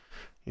 than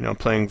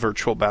playing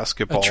virtual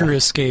basketball. A true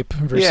escape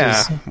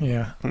versus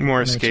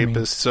more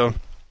escapist. So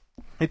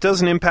it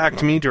doesn't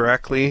impact me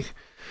directly,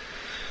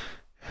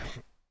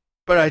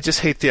 but I just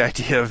hate the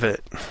idea of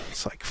it.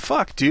 It's like,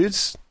 fuck,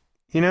 dudes,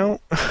 EA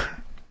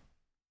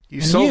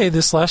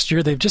this last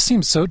year, they've just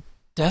seemed so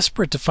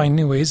desperate to find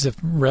new ways of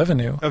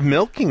revenue. Of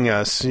milking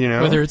us,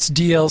 Whether it's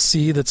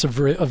DLC that's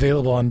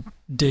available on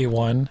day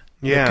one.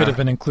 Yeah. That could have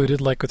been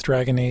included, like with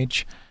Dragon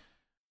Age,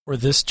 or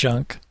this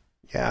junk.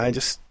 Yeah, I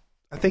didn't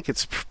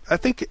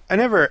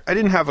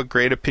have a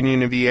great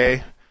opinion of EA.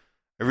 I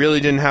really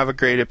didn't have a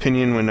great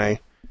opinion when I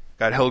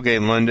got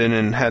Hellgate London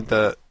and had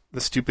the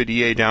stupid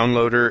EA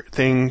downloader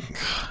thing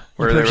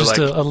where they were like,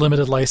 a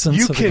limited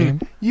license.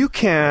 You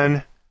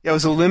can. It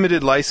was a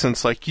limited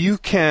license. Like, you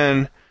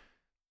can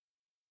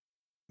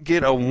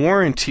get a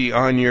warranty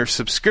on your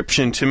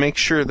subscription to make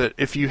sure that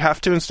if you have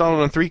to install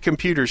it on 3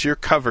 computers, you're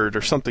covered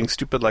or something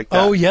stupid like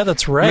that. Oh, yeah,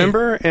 that's right.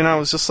 Remember? And I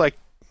was just like,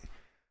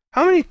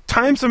 how many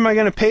times am I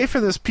going to pay for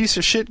this piece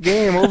of shit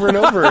game over and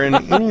over?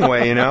 And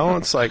anyway,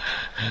 it's like,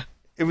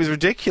 it was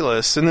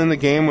ridiculous. And then the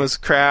game was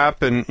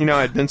crap, and,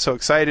 I'd been so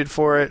excited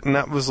for it, and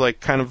that was like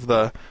kind of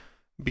the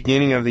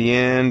beginning of the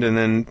end, and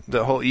then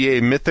the whole EA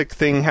Mythic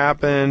thing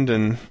happened,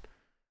 and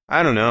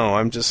I don't know.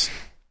 I'm just,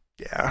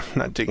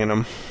 not digging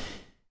them.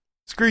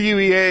 Screw you,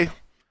 EA.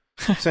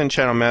 Send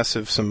Channel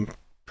Massive some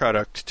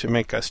product to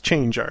make us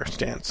change our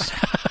stance.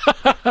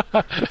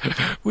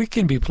 We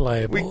can be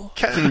pliable. We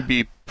can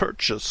be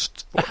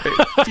purchased for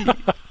a fee.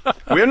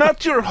 We're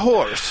not your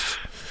horse.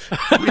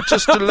 We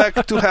just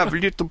like to have a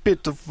little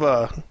bit of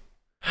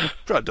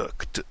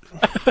product.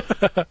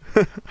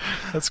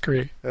 That's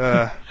great.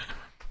 Well,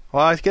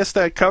 I guess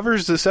that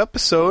covers this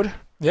episode.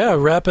 Yeah,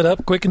 wrap it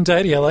up quick and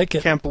tidy. I like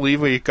it. Can't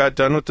believe we got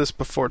done with this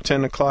before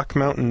 10 o'clock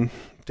Mountain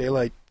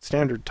Daylight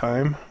Standard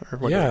Time, or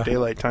whatever,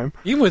 Daylight Time.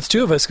 Even with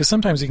 2 of us, because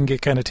sometimes it can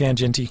get kind of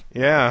tangenty.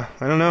 Yeah,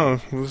 I don't know.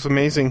 It was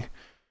amazing.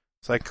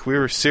 It's like we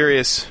were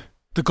serious.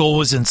 The goal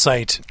was in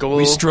sight.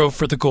 We strove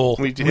for the goal.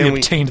 We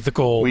obtained the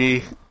goal.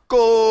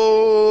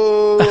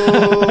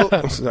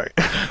 Sorry.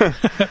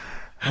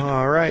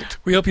 All right.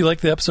 We hope you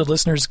liked the episode,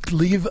 listeners.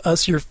 Leave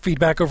us your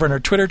feedback over on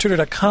our Twitter,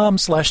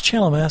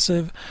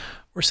 twitter.com/channelmassive,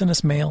 or send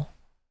us mail.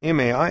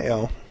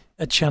 MAIL.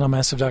 At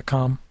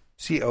channelmassive.com.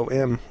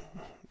 COM.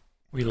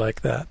 We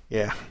like that.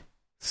 Yeah.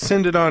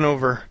 Send it on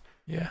over.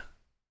 Yeah.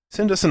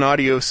 Send us an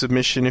audio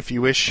submission if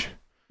you wish.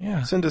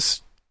 Yeah. Send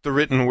us the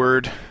written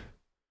word.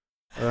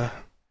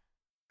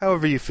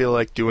 However you feel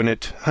like doing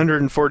it.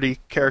 140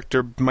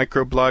 character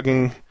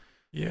microblogging.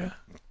 Yeah.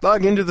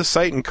 Log into the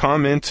site and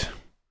comment.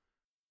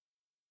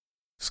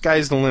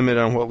 Sky's the limit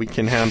on what we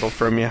can handle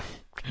from you.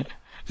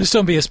 Just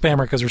don't be a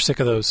spammer, because we're sick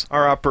of those.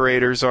 Our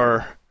operators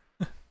are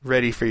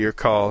ready for your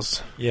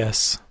calls.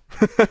 Yes.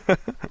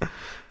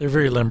 They're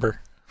very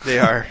limber. They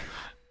are.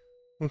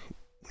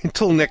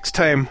 Until next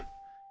time.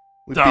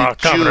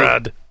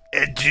 Comrade.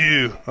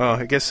 Adieu. Oh,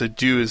 I guess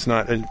adieu is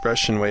not a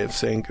Russian way of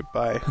saying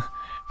goodbye.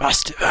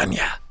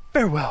 Vastivanya.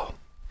 Farewell.